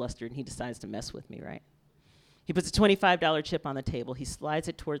I was flustered, and he decides to mess with me, right? He puts a $25 chip on the table. He slides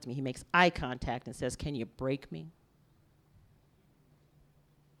it towards me. He makes eye contact and says, can you break me?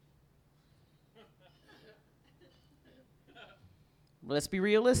 Well, let's be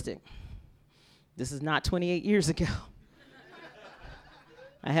realistic. This is not 28 years ago.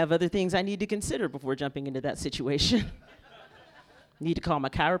 I have other things I need to consider before jumping into that situation. Need to call my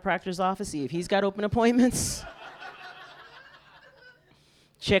chiropractor's office, see if he's got open appointments.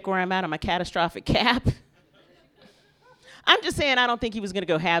 Check where I'm at on my catastrophic cap. I'm just saying I don't think he was going to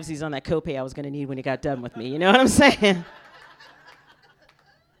go halvesies on that copay I was going to need when he got done with me. You know what I'm saying?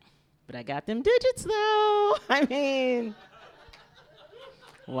 But I got them digits, though. I mean,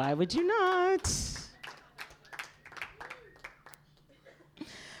 why would you not?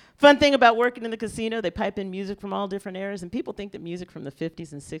 Fun thing about working in the casino, they pipe in music from all different eras, and people think that music from the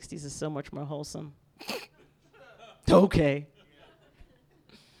 50s and 60s is so much more wholesome. Okay.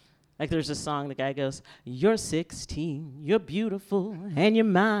 Like there's a song, the guy goes, you're 16, you're beautiful, and you're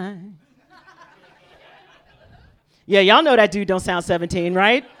mine. Yeah, y'all know that dude don't sound 17,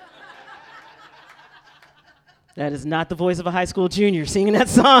 right? That is not the voice of a high school junior singing that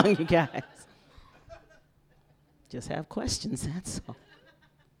song, you guys. Just have questions, that's all.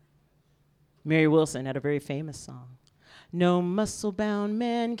 Mary Wilson had a very famous song. No muscle-bound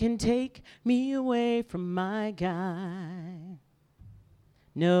man can take me away from my guy.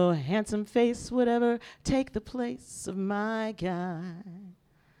 No handsome face would ever take the place of my guy.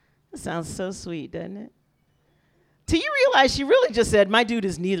 That sounds so sweet, doesn't it? Do you realize she really just said, my dude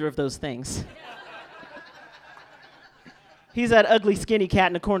is neither of those things. He's that ugly, skinny cat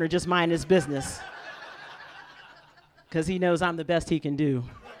in the corner just minding his business. Because he knows I'm the best he can do.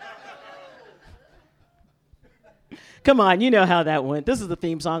 Come on, you know how that went. This is the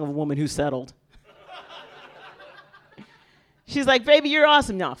theme song of a woman who settled. She's like, baby, you're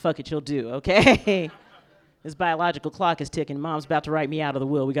awesome. No, fuck it, you'll do, okay? This biological clock is ticking. Mom's about to write me out of the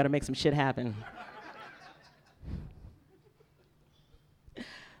will. We got to make some shit happen.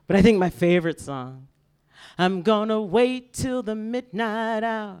 But I think my favorite song, I'm gonna wait till the midnight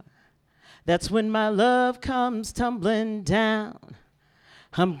hour. That's when my love comes tumbling down.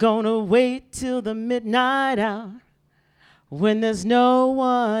 I'm gonna wait till the midnight hour. When there's no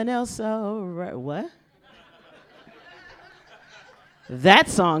one else around. What? That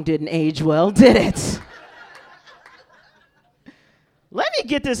song didn't age well, did it? Let me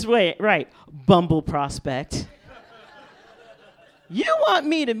get this right, Bumble prospect. You want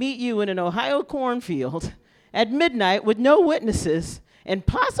me to meet you in an Ohio cornfield at midnight with no witnesses and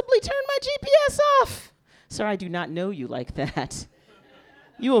possibly turn my GPS off Sir, I do not know you like that.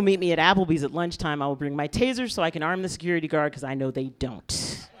 You will meet me at Applebee's at lunchtime. I will bring my taser so I can arm the security guard because I know they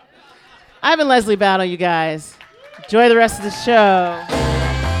don't. I've been Leslie Battle, you guys. Enjoy the rest of the show.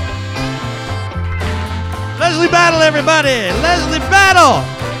 Leslie Battle, everybody! Leslie Battle!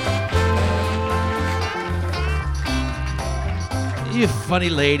 You funny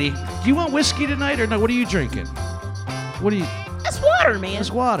lady. Do you want whiskey tonight or no? What are you drinking? What are you? That's water, man.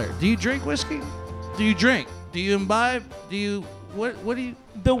 It's water. Do you drink whiskey? Do you drink? Do you imbibe? Do you? What do you?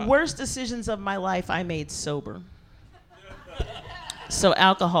 The worst decisions of my life I made sober. So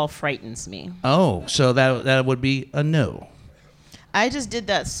alcohol frightens me. Oh, so that would be a no. I just did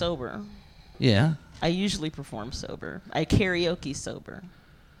that sober. Yeah. I usually perform sober. I karaoke sober.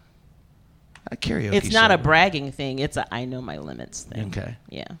 A karaoke. It's not a sober. bragging thing. It's a I know my limits thing. Okay.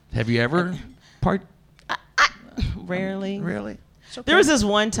 Yeah. Have you ever Rarely. Really? It's okay. There was this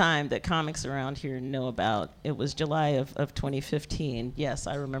one time that comics around here know about. It was July of 2015. Yes,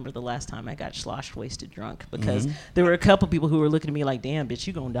 I remember the last time I got sloshed, wasted, drunk because there were a couple people who were looking at me like, "Damn, bitch,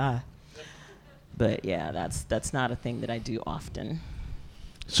 you gonna die." But yeah, that's not a thing that I do often.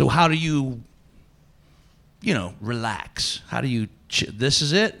 So how do you, relax? How do you? This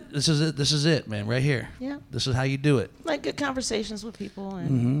is it. This is it. This is it, man. Right here. Yeah. This is how you do it. Like good conversations with people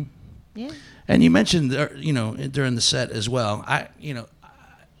and yeah. And you mentioned, during the set as well.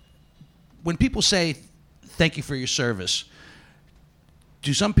 When people say thank you for your service,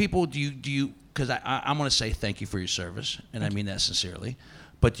 do some people do you? Because I'm going to say thank you for your service, and I mean that sincerely.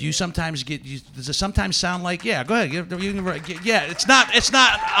 But do you sometimes does it sometimes sound like, yeah, go ahead, yeah, it's not.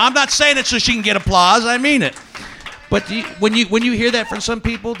 I'm not saying it so she can get applause. I mean it. But when you hear that from some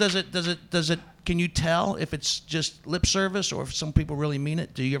people, does it? Can you tell if it's just lip service or if some people really mean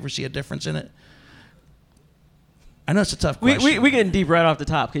it? Do you ever see a difference in it? I know it's a tough question. We getting deep right off the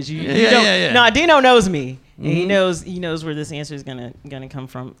top because you Yeah. don't. No, Dino knows me. And he knows where this answer is gonna come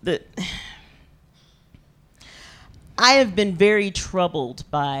from. I have been very troubled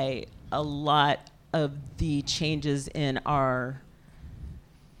by a lot of the changes in our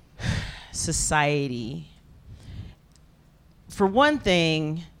society. For one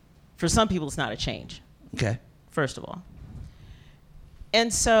thing, for some people, it's not a change. Okay. First of all.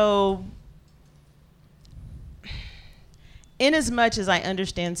 And so, in as much as I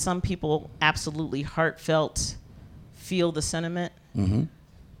understand some people absolutely heartfelt feel the sentiment,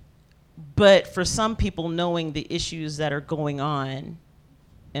 but for some people knowing the issues that are going on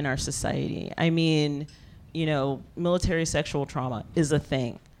in our society, I mean, military sexual trauma is a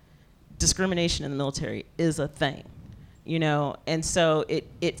thing. Discrimination in the military is a thing. And so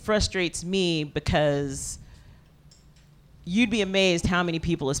it frustrates me because you'd be amazed how many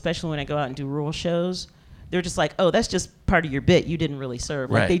people, especially when I go out and do rural shows, they're just like, oh, that's just part of your bit. You didn't really serve.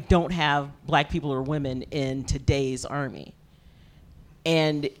 Right. Like they don't have black people or women in today's army.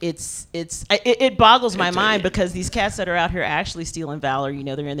 And it boggles my mind because these cats that are out here actually stealing valor,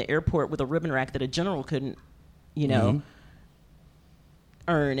 they're in the airport with a ribbon rack that a general couldn't,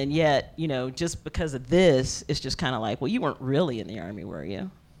 earn, and yet just because of this, it's just kind of like, well, you weren't really in the army, were you?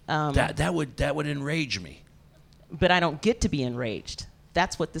 That would enrage me. But I don't get to be enraged.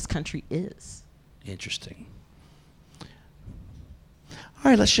 That's what this country is. Interesting. All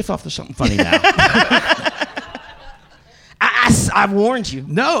right, let's shift off to something funny now. I warned you.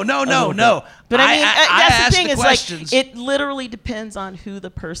 No. But I mean, that's the thing. It's questions. like it literally depends on who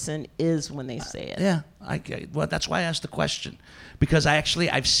the person is when they say it. Yeah, well, that's why I asked the question, because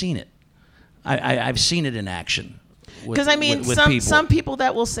I've seen it. I've seen it in action. Because I mean, with some people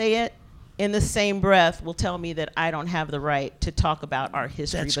that will say it in the same breath will tell me that I don't have the right to talk about our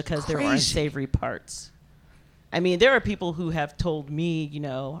history because there are unsavory parts. I mean, there are people who have told me,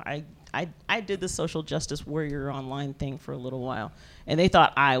 I did the social justice warrior online thing for a little while, and they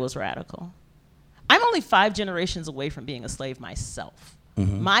thought I was radical. I'm only 5 generations away from being a slave myself.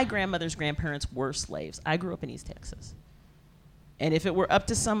 My grandmother's grandparents were slaves. I grew up in East Texas. And if it were up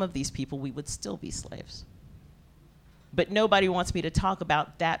to some of these people, we would still be slaves. But nobody wants me to talk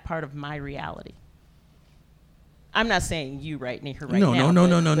about that part of my reality. I'm not saying you right now.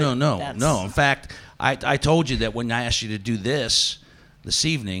 No. In fact, I told you that when I asked you to do this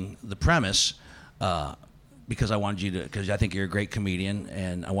evening, the premise, because I wanted you to, because I think you're a great comedian,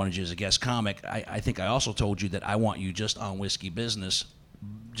 and I wanted you as a guest comic. I think I also told you that I want you just on Whiskey Business,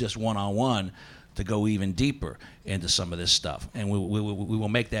 just one-on-one, to go even deeper into some of this stuff. And we will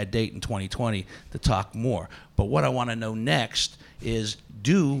make that date in 2020 to talk more. But what I want to know next is,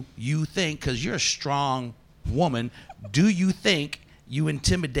 do you think, because you're a strong woman, do you think you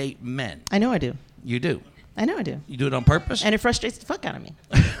intimidate men? I know I do. You do? I know I do. You do it on purpose? And it frustrates the fuck out of me.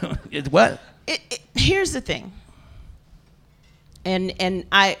 What? Here's the thing. And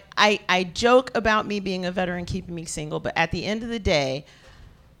I joke about me being a veteran keeping me single, but at the end of the day,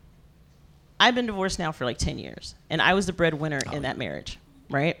 I've been divorced now for like 10 years, and I was the breadwinner in that marriage,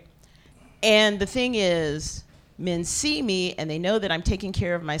 right? And the thing is, men see me and they know that I'm taking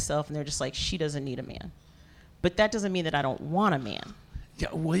care of myself, and they're just like, she doesn't need a man. But that doesn't mean that I don't want a man. Yeah,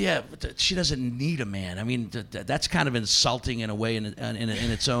 well, yeah, but she doesn't need a man. I mean, that's kind of insulting in a way in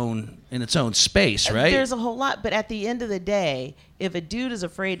its own space, right? There's a whole lot, but at the end of the day, if a dude is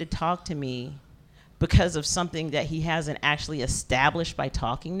afraid to talk to me because of something that he hasn't actually established by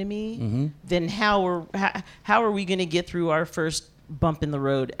talking to me, then how are we going to get through our first bump in the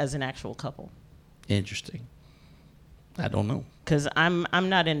road as an actual couple? Interesting. I don't know. Because I'm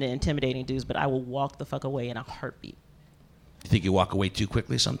not into intimidating dudes, but I will walk the fuck away in a heartbeat. You think you walk away too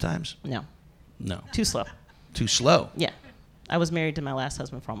quickly sometimes? No. Too slow. Too slow? Yeah. I was married to my last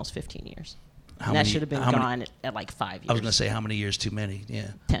husband for almost 15 years. How that many- should have been how many- gone at like 5 years. I was going to say, how many years too many?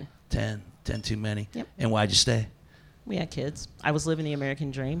 Yeah. 10. 10 too many. Yep. And why'd you stay? We had kids. I was living the American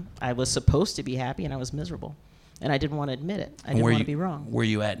dream. I was supposed to be happy, and I was miserable. And I didn't want to admit it. I didn't want to be wrong. Where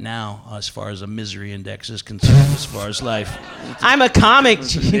you at now as far as a misery index is concerned, as far as life? I'm a comic,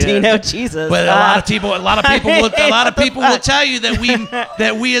 Dino. Jesus. But a lot of people will tell you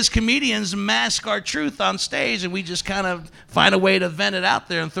that we as comedians mask our truth on stage, and we just kind of find a way to vent it out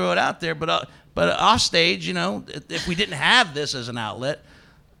there and throw it out there. But off stage, you know, if we didn't have this as an outlet,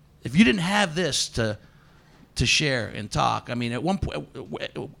 if you didn't have this to share and talk, I mean, at one point,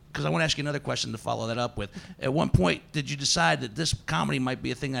 because I want to ask you another question to follow that up with. At one point, did you decide that this comedy might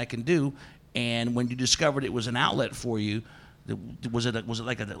be a thing I can do? And when you discovered it was an outlet for you, was it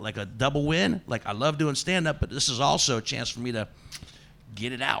like a double win? Like, I love doing stand-up, but this is also a chance for me to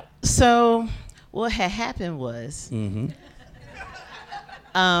get it out. So what had happened was,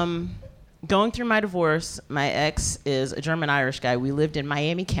 going through my divorce, my ex is a German-Irish guy. We lived in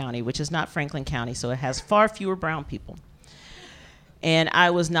Miami County, which is not Franklin County, so it has far fewer brown people. And I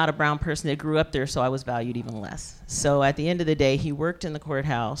was not a brown person that grew up there, so I was valued even less. So at the end of the day, he worked in the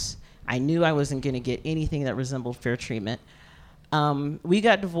courthouse. I knew I wasn't going to get anything that resembled fair treatment. We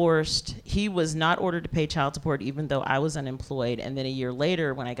got divorced. He was not ordered to pay child support, even though I was unemployed. And then a year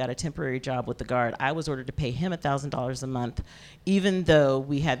later, when I got a temporary job with the Guard, I was ordered to pay him $1,000 a month, even though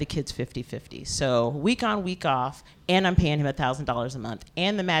we had the kids 50-50. So week on, week off, and I'm paying him $1,000 a month.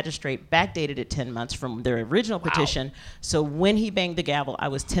 And the magistrate backdated it 10 months from their original petition. So when he banged the gavel, I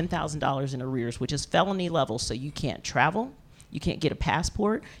was $10,000 in arrears, which is felony level, so you can't travel. You can't get a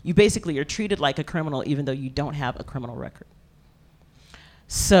passport. You basically are treated like a criminal, even though you don't have a criminal record.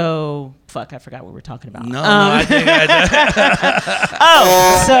 So, fuck, I forgot what we're talking about. No, I think I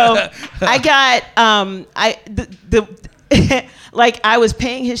so I got, like, I was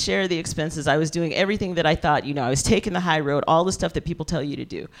paying his share of the expenses. I was doing everything that I thought, you know, I was taking the high road, all the stuff that people tell you to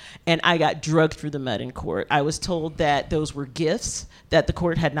do. And I got drugged through the mud in court. I was told that those were gifts, that the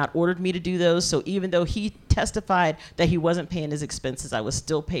court had not ordered me to do those. So even though he testified that he wasn't paying his expenses, I was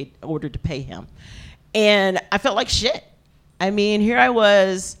still ordered to pay him. And I felt like shit. I mean, here I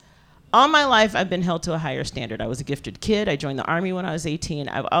was. All my life, I've been held to a higher standard. I was a gifted kid. I joined the Army when I was 18.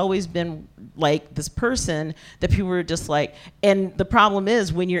 I've always been like this person that people were just like, and the problem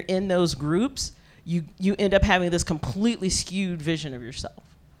is when you're in those groups, you end up having this completely skewed vision of yourself.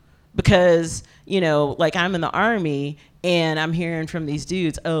 Because, you know, like I'm in the Army and I'm hearing from these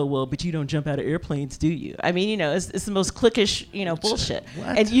dudes, oh, well, but you don't jump out of airplanes, do you? I mean, you know, it's the most cliquish, you know, bullshit.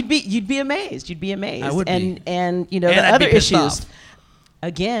 What? And you'd be amazed. You'd be amazed. I would be. And you know, And the I'd be other pissed issues. off.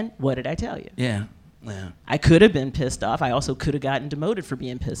 Again, what did I tell you? Yeah. I could have been pissed off. I also could have gotten demoted for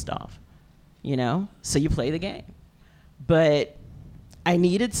being pissed off. You know? So you play the game. But I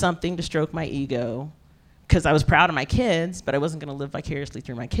needed something to stroke my ego because I was proud of my kids, but I wasn't going to live vicariously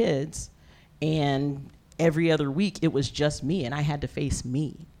through my kids. And every other week, it was just me, and I had to face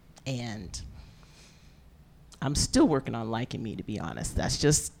me. And I'm still working on liking me, to be honest. That's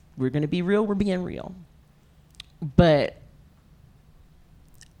just, we're going to be real. We're being real. But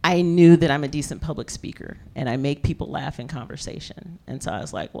I knew that I'm a decent public speaker, and I make people laugh in conversation. And so I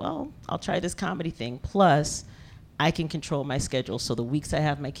was like, well, I'll try this comedy thing. Plus, I can control my schedule. So the weeks I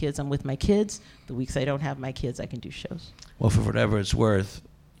have my kids, I'm with my kids. The weeks I don't have my kids, I can do shows. Well, for whatever it's worth,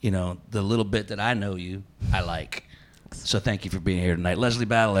 you know, the little bit that I know you, I like. So thank you for being here tonight. Leslie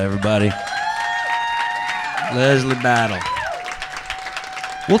Battle, everybody. Leslie Battle.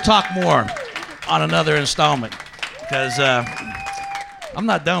 We'll talk more on another installment because I'm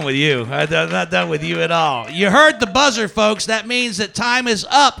not done with you. I'm not done with you at all. You heard the buzzer, folks. That means that time is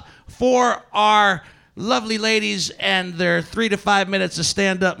up for our lovely ladies and their 3 to 5 minutes of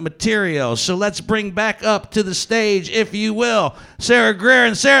stand-up material. So let's bring back up to the stage, if you will, Sarah Greer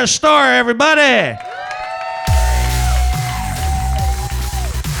and Sarah Storr, everybody.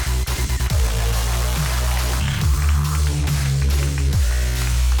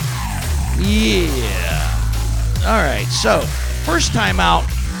 Yeah. All right, so first time out,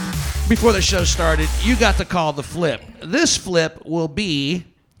 before the show started, you got to call the flip. This flip will be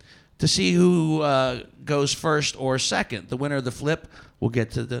to see who goes first or second. The winner of the flip will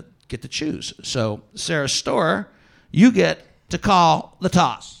get to choose. So, Sarah Storr, you get to call the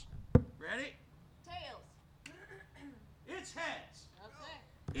toss. Ready? Tails. It's heads.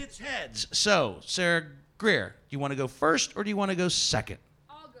 Okay. It's heads. So, Sarah Greer, do you want to go first or do you want to go second?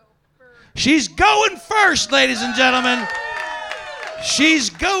 I'll go first. She's going first, ladies and gentlemen. She's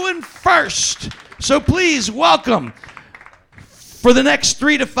going first. So please welcome, for the next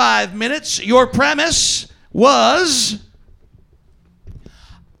 3 to 5 minutes, your premise was...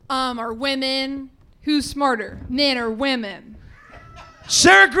 Are women, who's smarter, men or women?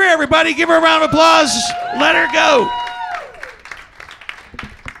 Sarah Greer, everybody, give her a round of applause. Let her go.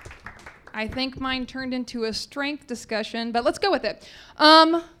 I think mine turned into a strength discussion, but let's go with it.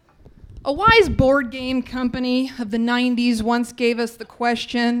 A wise board game company of the 90s once gave us the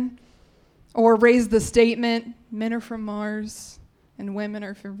question, or raised the statement, men are from Mars and women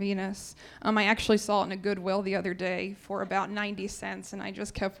are from Venus. I actually saw it in a Goodwill the other day for about 90 cents, and I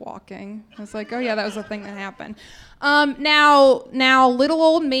just kept walking. I was like, oh yeah, that was a thing that happened. Now, little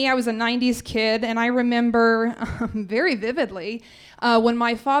old me, I was a 90s kid, and I remember very vividly when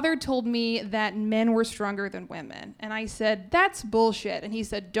my father told me that men were stronger than women. And I said, that's bullshit. And he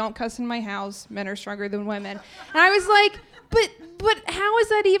said, don't cuss in my house, men are stronger than women. And I was like, but how is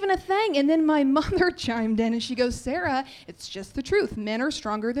that even a thing? And then my mother chimed in and she goes, Sarah, it's just the truth. Men are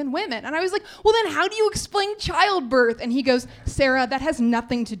stronger than women. And I was like, well, then how do you explain childbirth? And he goes, Sarah, that has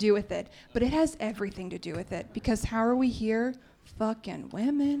nothing to do with it. But it has everything to do with it. Because how are we here? Fucking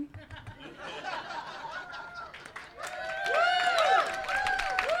women.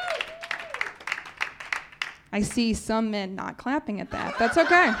 I see some men not clapping at that. That's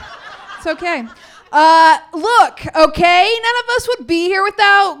okay. It's okay. Look, okay, none of us would be here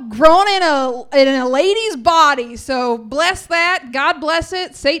without growing in a lady's body. So bless that. God bless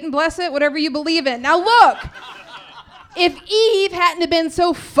it. Satan bless it. Whatever you believe in. Now look, if Eve hadn't have been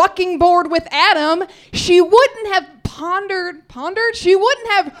so fucking bored with Adam, she wouldn't have pondered? She wouldn't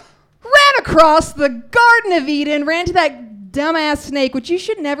have ran across the Garden of Eden, ran to that dumbass snake, which you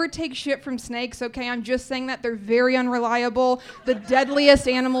should never take shit from snakes, okay? I'm just saying that they're very unreliable. The deadliest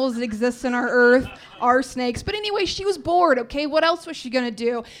animals that exist on our earth are snakes. But anyway, she was bored, okay? What else was she gonna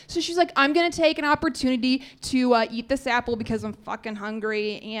do? So she's like, I'm gonna take an opportunity to eat this apple because I'm fucking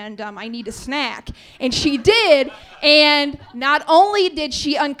hungry and I need a snack. And she did, and not only did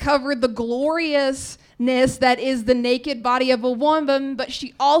she uncover the gloriousness that is the naked body of a woman, but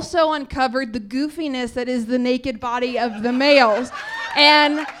she also uncovered the goofiness that is the naked body of the males.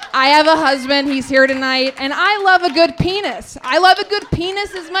 And I have a husband, he's here tonight, and I love a good penis. I love a good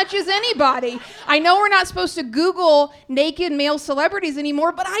penis as much as anybody. I know we're not supposed to Google naked male celebrities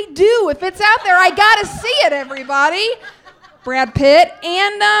anymore, but I do. If it's out there, I gotta see it, everybody. Brad Pitt.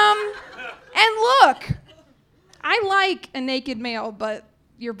 And look, I like a naked male, but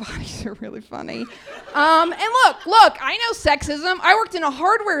your bodies are really funny. And look, I know sexism. I worked in a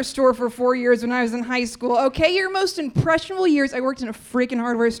hardware store for 4 years when I was in high school. Okay, your most impressionable years, I worked in a freaking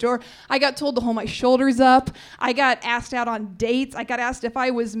hardware store. I got told to hold my shoulders up. I got asked out on dates. I got asked if I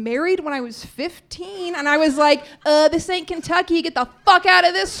was married when I was 15. And I was like, this ain't Kentucky. Get the fuck out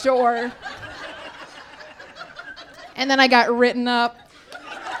of this store. And then I got written up.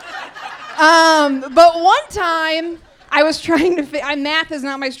 But one time, I was trying to, math is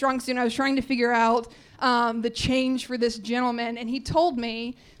not my strong suit. I was trying to figure out the change for this gentleman, and he told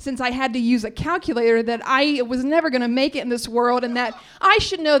me, since I had to use a calculator, that I was never going to make it in this world, and that I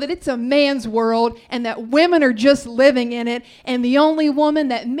should know that it's a man's world, and that women are just living in it, and the only woman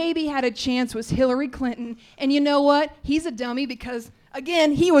that maybe had a chance was Hillary Clinton. And you know what? He's a dummy because,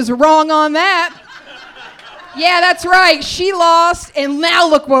 again, he was wrong on that. Yeah, that's right. She lost, and now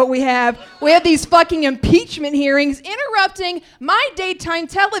look what we have. We have these fucking impeachment hearings interrupting my daytime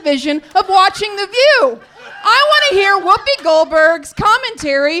television of watching The View. I want to hear Whoopi Goldberg's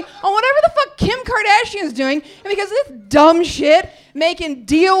commentary on whatever the fuck Kim Kardashian's doing, and because of this dumb shit, making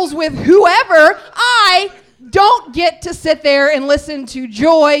deals with whoever, I don't get to sit there and listen to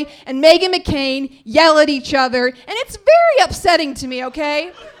Joy and Meghan McCain yell at each other, and it's very upsetting to me,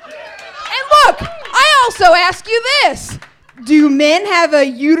 okay? And look, I also ask you this. Do men have a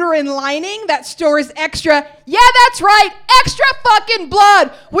uterine lining that stores extra? Yeah, that's right, extra fucking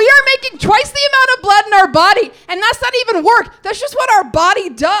blood. We are making twice the amount of blood in our body, and that's not even work. That's just what our body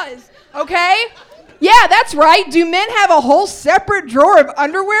does, okay? Yeah, that's right. Do men have a whole separate drawer of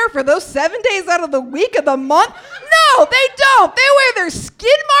underwear for those 7 days out of the week of the month? No, they don't. They wear their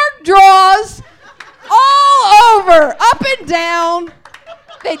skid mark drawers all over, up and down.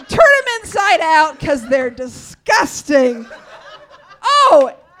 They turn them inside out because they're disgusting.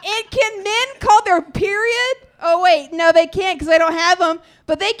 Oh, and can men call their period? Oh, wait, no, they can't because I don't have them.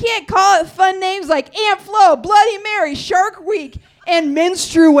 But they can't call it fun names like Aunt Flo, Bloody Mary, Shark Week, and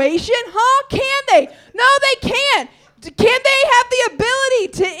menstruation? Huh? Can they? No, they can't. Can they have the ability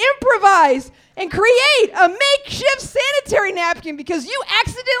to improvise and create a makeshift sanitary napkin because you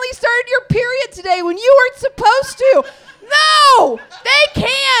accidentally started your period today when you weren't supposed to? No, they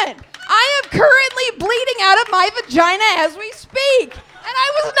can't. I am currently bleeding out of my vagina as we speak, and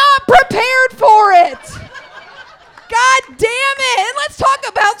I was not prepared for it. God damn it. And let's talk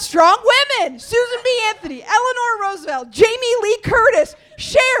about strong women. Susan B. Anthony, Eleanor Roosevelt, Jamie Lee Curtis,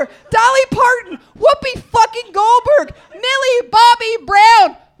 Cher, Dolly Parton, Whoopi fucking Goldberg, Millie Bobby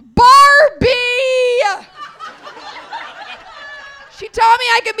Brown, Barbie. She taught me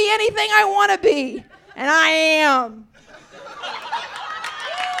I could be anything I want to be, and I am.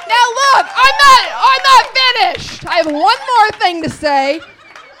 Now look, I'm not finished. I have one more thing to say.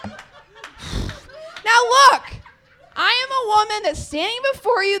 Now look, I am a woman that's standing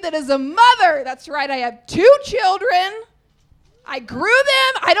before you that is a mother. That's right, I have 2 children. I grew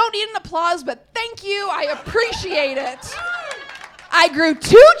them. I don't need an applause, but thank you. I appreciate it. I grew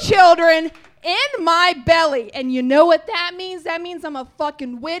 2 children in my belly. And you know what that means? That means I'm a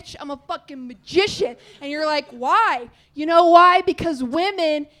fucking witch. I'm a fucking magician. And you're like, why? You know why? Because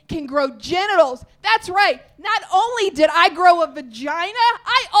women can grow genitals. That's right. Not only did I grow a vagina,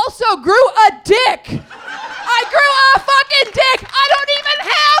 I also grew a dick. I grew a fucking dick. I don't even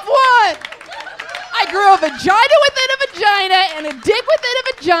have one. I grew a vagina within a vagina and a dick within a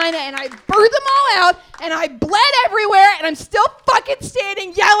vagina, and I birthed them all out, and I bled everywhere, and I'm still fucking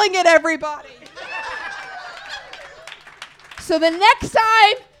standing yelling at everybody. So the next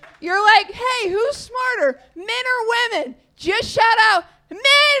time you're like, hey, who's smarter, men or women? Just shout out,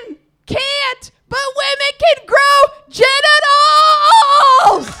 men can't, but women can grow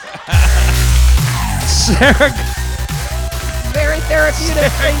genitals! Sarah Very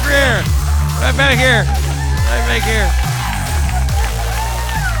therapeutic. Greer. Right back here. Right back here.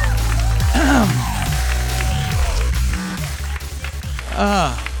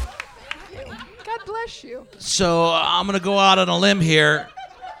 God bless you. So I'm going to go out on a limb here.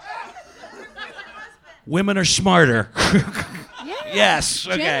 Women are smarter. Yeah. Yes.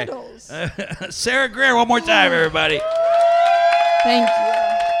 Okay. Genitals. Sarah Greer, one more time, everybody. Thank you.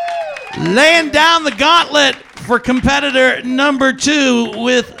 Laying down the gauntlet for competitor number 2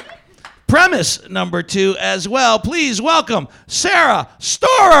 with premise number 2 as well. Please welcome Sarah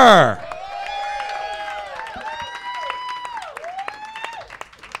Storer.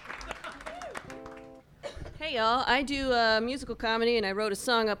 Hey y'all, I do musical comedy and I wrote a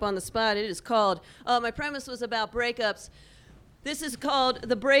song up on the spot. It is called, my premise was about breakups. This is called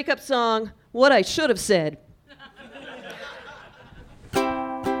the breakup song, What I Should Have Said.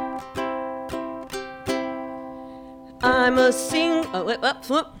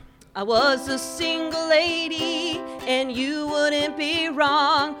 I was a single lady, and you wouldn't be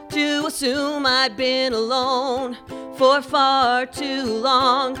wrong to assume I'd been alone for far too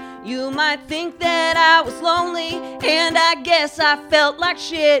long. You might think that I was lonely, and I guess I felt like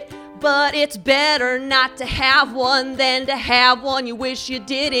shit, but it's better not to have one than to have one you wish you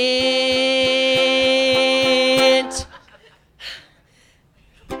didn't.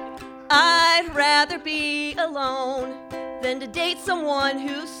 I'd rather be alone than to date someone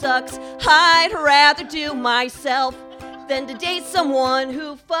who sucks. I'd rather do myself than to date someone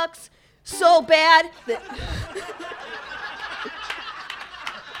who fucks so bad that...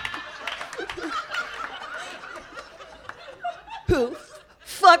 who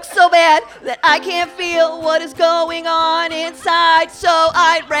fucks so bad that I can't feel what is going on inside. So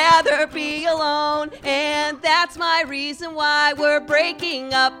I'd rather be alone, and that's my reason why we're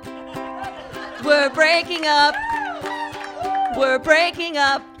breaking up. We're breaking up. We're breaking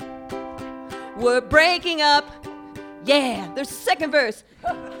up. We're breaking up. Yeah, there's a second verse.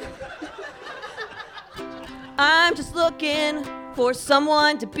 I'm just looking for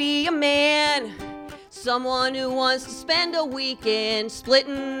someone to be a man. Someone who wants to spend a weekend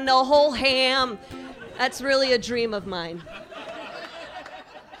splitting a whole ham. That's really a dream of mine.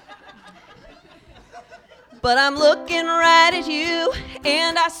 But I'm looking right at you,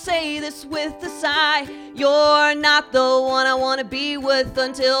 and I say this with a sigh. You're not the one I want to be with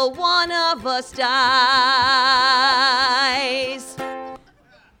until one of us dies.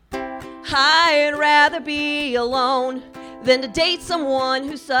 I'd rather be alone than to date someone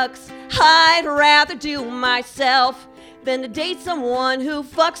who sucks. I'd rather do myself than to date someone who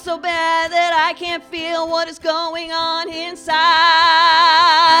fucks so bad that I can't feel what is going on inside.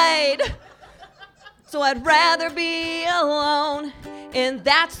 So I'd rather be alone, and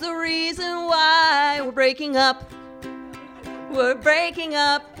that's the reason why we're breaking up. We're breaking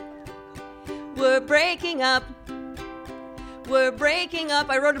up. We're breaking up. We're breaking up.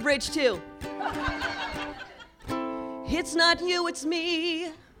 I wrote a bridge too. It's not you, it's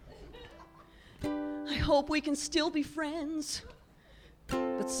me. I hope we can still be friends.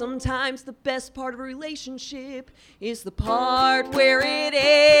 But sometimes the best part of a relationship is the part where it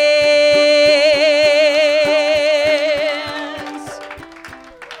ends.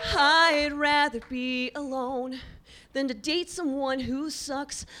 I'd rather be alone than to date someone who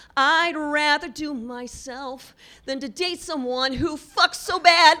sucks. I'd rather do myself than to date someone who fucks so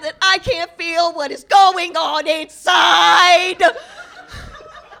bad that I can't feel what is going on inside.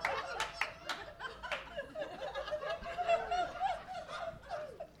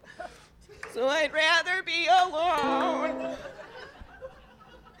 So I'd rather be alone.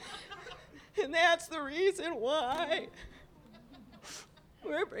 And that's the reason why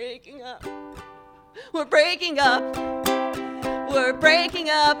we're breaking up. We're breaking up. We're breaking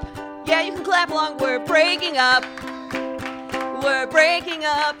up. Yeah, you can clap along. We're breaking up. We're breaking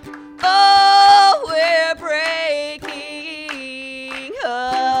up. Oh, we're breaking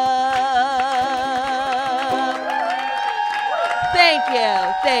up. Thank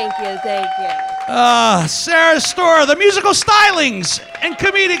you. Thank you. Thank you. Sarah Storr, the musical stylings and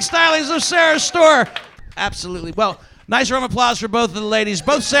comedic stylings of Sarah Storr. Absolutely. Well, nice round of applause for both of the ladies,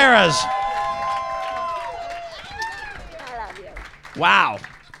 both Sarahs. Wow.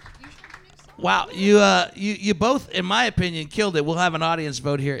 Wow. You both, in my opinion, killed it. We'll have an audience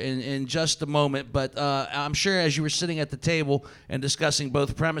vote here in just a moment, but I'm sure as you were sitting at the table and discussing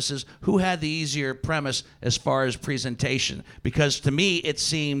both premises, who had the easier premise as far as presentation? Because to me, it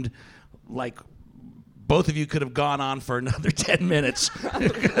seemed like both of you could have gone on for another 10 minutes.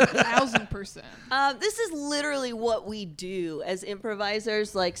 1,000%. This is literally what we do as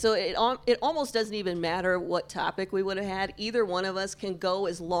improvisers. Like, so it almost doesn't even matter what topic we would have had. Either one of us can go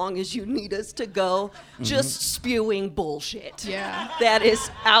as long as you need us to go, just spewing bullshit. Yeah. That is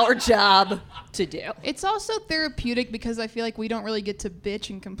our job to do. It's also therapeutic because I feel like we don't really get to bitch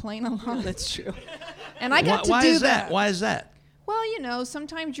and complain a lot. That's true. And I got Why to do is that? Why is that? Well, you know,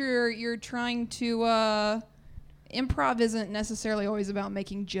 sometimes you're trying to improv isn't necessarily always about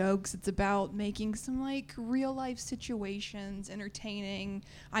making jokes. It's about making some like real life situations entertaining.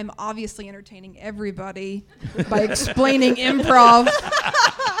 I'm obviously entertaining everybody by explaining improv.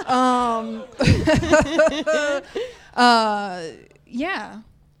 Yeah.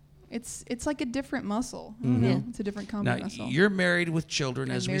 It's like a different muscle. I don't know. It's a different comedy Now, muscle. you're married with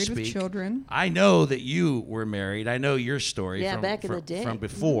children I'm as we married speak. with children. I know that you were married. I know your story Yeah, from, back in from, the day. from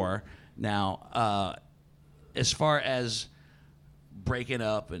before. Now, as far as breaking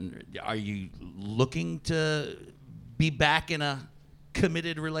up, and are you looking to be back in a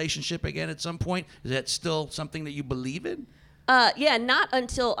committed relationship again at some point? Is that still something that you believe in? Yeah, not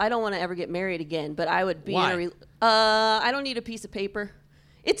until I don't want to ever get married again, but I would be Why? in a I don't need a piece of paper.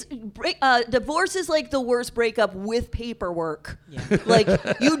 It's divorce is like the worst breakup with paperwork. Yeah. Like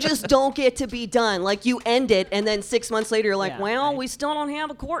you just don't get to be done. Like you end it, and then 6 months later you're like, Yeah, well, right. we still don't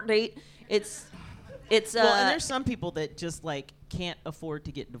have a court date. It's Well, and there's some people that just like can't afford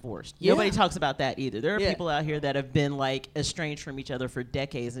to get divorced. Yeah. Nobody talks about that either. There are Yeah. people out here that have been like estranged from each other for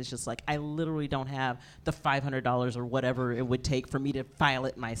decades. It's just like I literally don't have the $500 or whatever it would take for me to file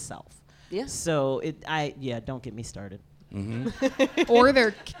it myself. Yeah. So don't get me started. Or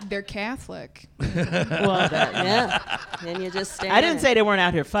they're Catholic. Well, that, yeah. And you just stand I didn't say they weren't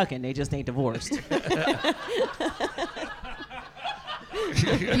out here fucking. They just ain't divorced.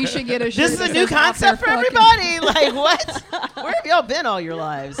 You should get a shirt. This is that a new says out there concept for fucking. everybody. Like what? Where have y'all been all your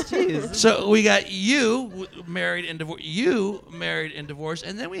lives? Jeez. So we got you married and divorced. You married and divorced,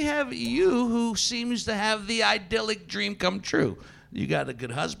 and then we have you who seems to have the idyllic dream come true. You got a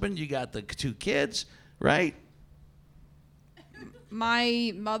good husband. You got the 2 kids, right?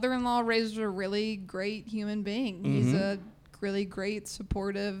 My mother-in-law raised a really great human being. He's a really great,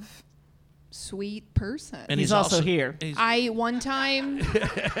 supportive sweet person. And He's also here. I one time.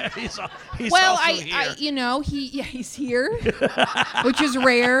 He's Well, also I here. you know, he's here, which is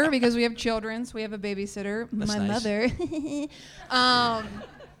rare because we have children, so we have a babysitter, That's my nice. mother.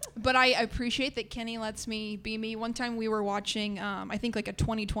 But I appreciate that Kenny lets me be me. One time we were watching, I think like a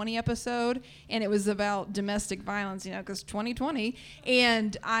 2020 episode, and it was about domestic violence, you know, because 2020.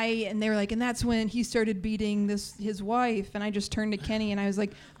 And they were like, and that's when he started beating his wife. And I just turned to Kenny and I was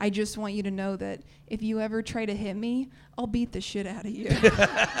like, I just want you to know that if you ever try to hit me, I'll beat the shit out of you.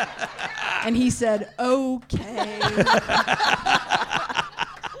 And he said, okay.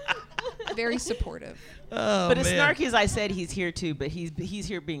 Very supportive. Oh, But as man. snarky as I said, he's here too. But he's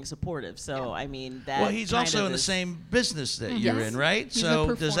here being supportive. So I mean that. Well, he's kind also of in the is- same business that you're Yes. in, right? He's a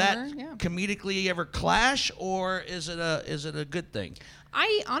So does that performer, yeah. comedically ever clash, or is it a good thing?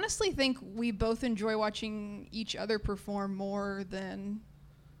 I honestly think we both enjoy watching each other perform more than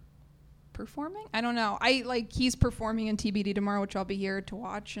performing. I don't know. He's performing in TBD tomorrow, which I'll be here to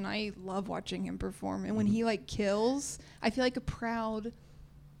watch, and I love watching him perform. And when he kills, I feel like a proud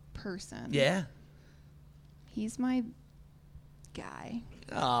person. Yeah. He's my guy.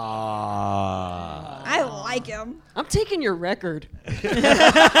 Aww. I like him. I'm taking your record.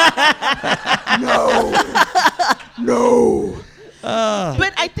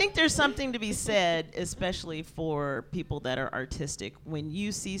 But I think there's something to be said, especially for people that are artistic, when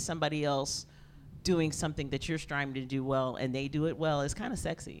you see somebody else doing something that you're striving to do well and they do it well, it's kind of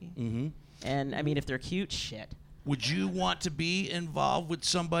sexy. Mm-hmm. And I mean, if they're cute, shit. Would you want to be involved with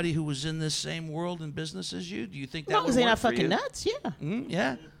somebody who was in this same world and business as you? Do you think As that long would as they're work not for fucking you? nuts, yeah.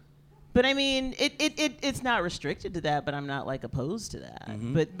 Yeah. But I mean, it's not restricted to that, but I'm not opposed to that.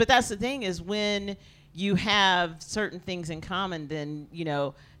 Mm-hmm. But that's the thing is when you have certain things in common, then, you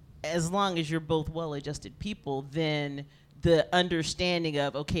know, as long as you're both well-adjusted people, then the understanding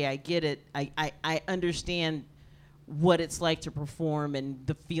of, okay, I get it. I understand what it's like to perform and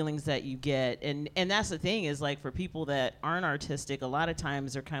the feelings that you get. And that's the thing is for people that aren't artistic, a lot of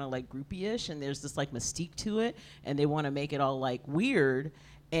times they're kind of groupie-ish and there's this mystique to it and they want to make it all weird.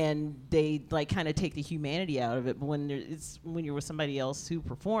 And they kind of take the humanity out of it. But when you're with somebody else who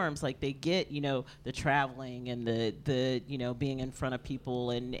performs, they get, you know, the traveling and the you know, being in front of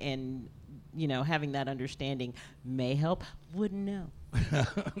people and you know, having that understanding may help. Wouldn't know.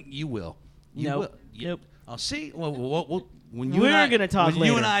 You will. You Nope. will. Nope. I'll see. Well, when you We're and I, gonna talk when you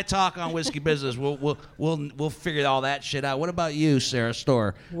later. and I talk on Whiskey Business, we'll figure all that shit out. What about you, Sarah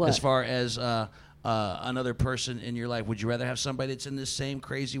Storr? What? As far as another person in your life, would you rather have somebody that's in the same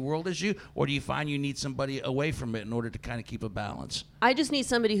crazy world as you, or do you find you need somebody away from it in order to kind of keep a balance? I just need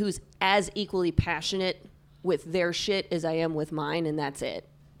somebody who's as equally passionate with their shit as I am with mine, and that's it.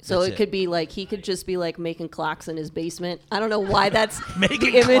 So That's it could be he could just be making clocks in his basement. I don't know why that's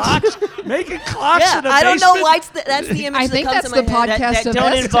Making the image. clocks, making clocks Yeah, in a I don't basement? know why that's the image I that think comes that's to the my head. podcast that of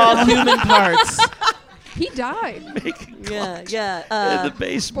don't Esther. involve human parts. He died. Making Yeah, clocks yeah. in the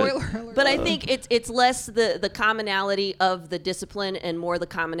basement. Spoiler alert. But I think it's less the commonality of the discipline and more the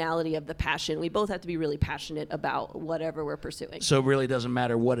commonality of the passion. We both have to be really passionate about whatever we're pursuing. So it really doesn't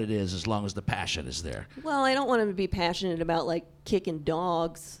matter what it is as long as the passion is there. Well, I don't want him to be passionate about kicking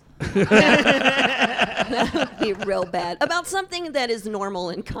dogs. That would be real bad. About something that is normal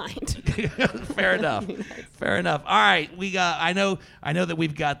and kind. Fair enough. Fair enough. All right, I know that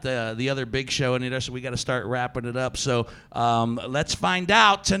we've got the other big show in it, so we got to start wrapping it up. So let's find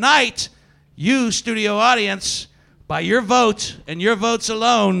out tonight, you studio audience, by your vote and your votes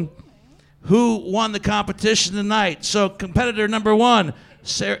alone, who won the competition tonight. So competitor number one,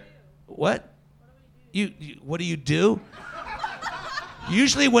 Sarah. What? You what do you do?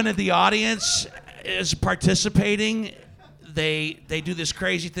 Usually when the audience is participating, they do this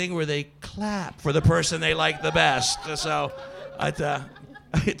crazy thing where they clap for the person they like the best. So I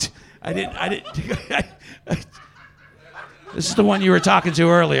didn't. This is the one you were talking to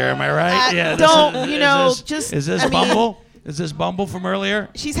earlier, am I right? Is this Bumble? Is this Bumble from earlier?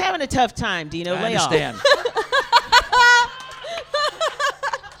 She's having a tough time, Dino. I Lay off. understand.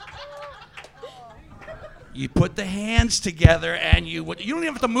 You put the hands together, and you don't even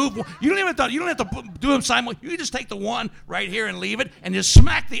have to move. You don't even have to do them simultaneously. You can just take the one right here and leave it, and just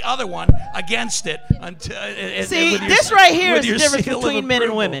smack the other one against it until. See, with your- this right here with is the your difference seal of between men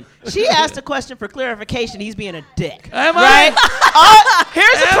and approval. women. She asked a question for clarification. He's being a dick. Am I? Right?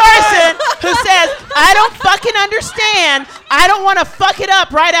 Here's a person who says, I don't fucking understand. I don't want to fuck it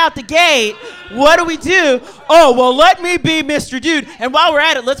up right out the gate. What do we do? Oh, well, let me be Mr. Dude. And while we're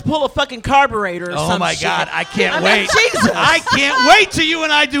at it, let's pull a fucking carburetor or some Oh my shit. God, I can't mean, wait. Jesus. I can't wait till you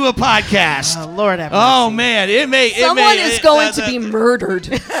and I do a podcast. Oh, Lord have Oh mercy. man, Someone is going to be murdered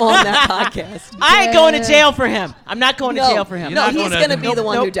on that podcast. I ain't going to jail for him. I'm not going to jail for him. No, not he's gonna- going to be the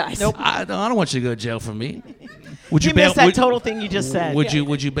one who nope, dies. nope. I don't want you to go to jail for me. Would You missed that total thing you just said. Would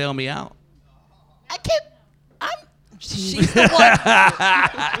you bail me out? I can't. She's the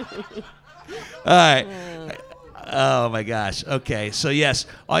one. All right. Oh my gosh. Okay. So yes,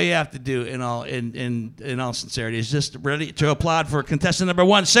 all you have to do in all sincerity is just ready to applaud for contestant number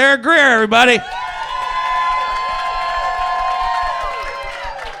 1, Sarah Greer, everybody.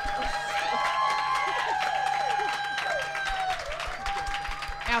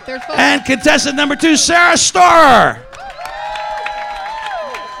 Out there, folks. And contestant number 2, Sarah Storer.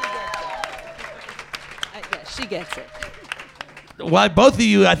 Yeah, she gets it. While both of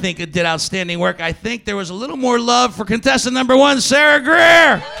you, I think, did outstanding work, I think there was a little more love for contestant number 1, Sarah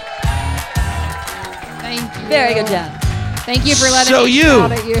Greer. Thank you. Very good job. Thank you for letting So me you-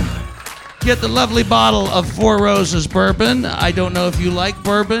 shout at you. Get the lovely bottle of Four Roses bourbon. I don't know if you like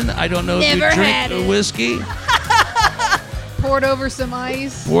bourbon. I don't know if Never you drink had it. whiskey. Poured over some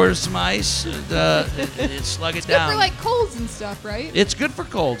ice. Pour some ice. Slug it Good down. for like colds and stuff, right? It's good for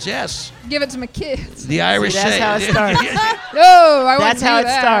colds, yes. Give it to my kids. The Irish that's say. how it starts. No, I That's wouldn't how do it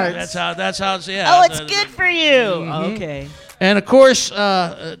that. starts. That's how it's, yeah. Oh, it's good for you. Okay. And of course,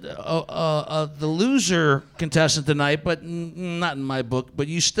 the loser contestant tonight, but not in my book, but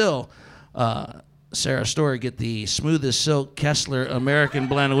you still, Sarah Storer, get the smoothest silk Kessler American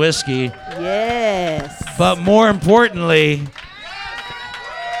blend whiskey. Yes. But more importantly,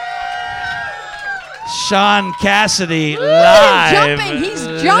 Sean Cassidy live. jumping. He's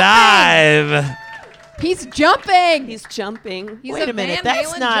jumping. Live. He's jumping. He's jumping. He's Wait a minute. Van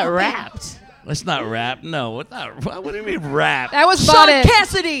That's Halen not jumping. wrapped. It's not rap. No, what do you mean rap? That was Sean bought at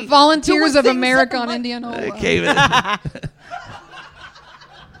Cassidy. Volunteers doing of things America that on are Indianola. Okay.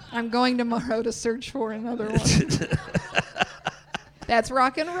 I'm going tomorrow to search for another one. That's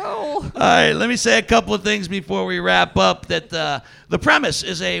rock and roll. All right, let me say a couple of things before we wrap up. That The Premise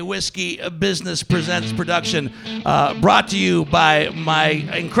is a Whiskey Business Presents production brought to you by my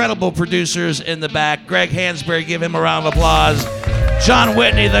incredible producers in the back. Greg Hansberry, give him a round of applause. John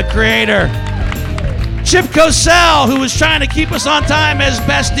Whitney, the creator. Chip Cosell, who was trying to keep us on time as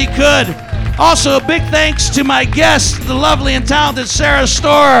best he could. Also, a big thanks to my guest, the lovely and talented Sarah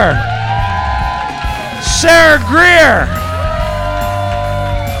Storer. Sarah Greer.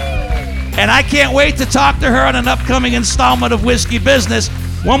 And I can't wait to talk to her on an upcoming installment of Whiskey Business.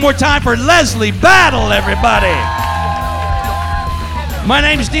 One more time for Leslie Battle, everybody. My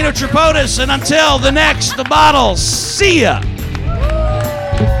name's Dino Tripodis, and until the next bottle, see ya.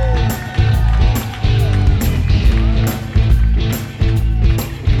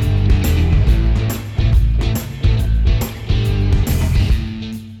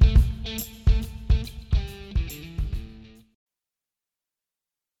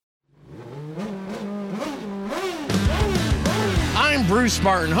 I'm Bruce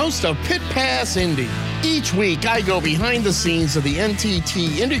Martin, host of Pit Pass Indy. Each week, I go behind the scenes of the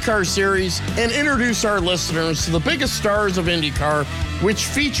NTT IndyCar Series and introduce our listeners to the biggest stars of IndyCar, which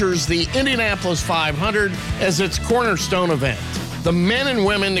features the Indianapolis 500 as its cornerstone event. The men and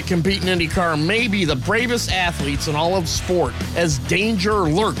women that compete in IndyCar may be the bravest athletes in all of sport, as danger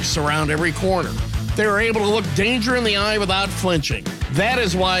lurks around every corner. They are able to look danger in the eye without flinching. That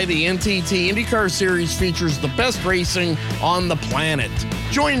is why the NTT IndyCar Series features the best racing on the planet.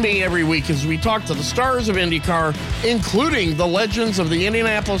 Join me every week as we talk to the stars of IndyCar, including the legends of the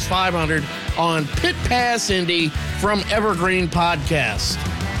Indianapolis 500 on Pit Pass Indy from Evergreen Podcast.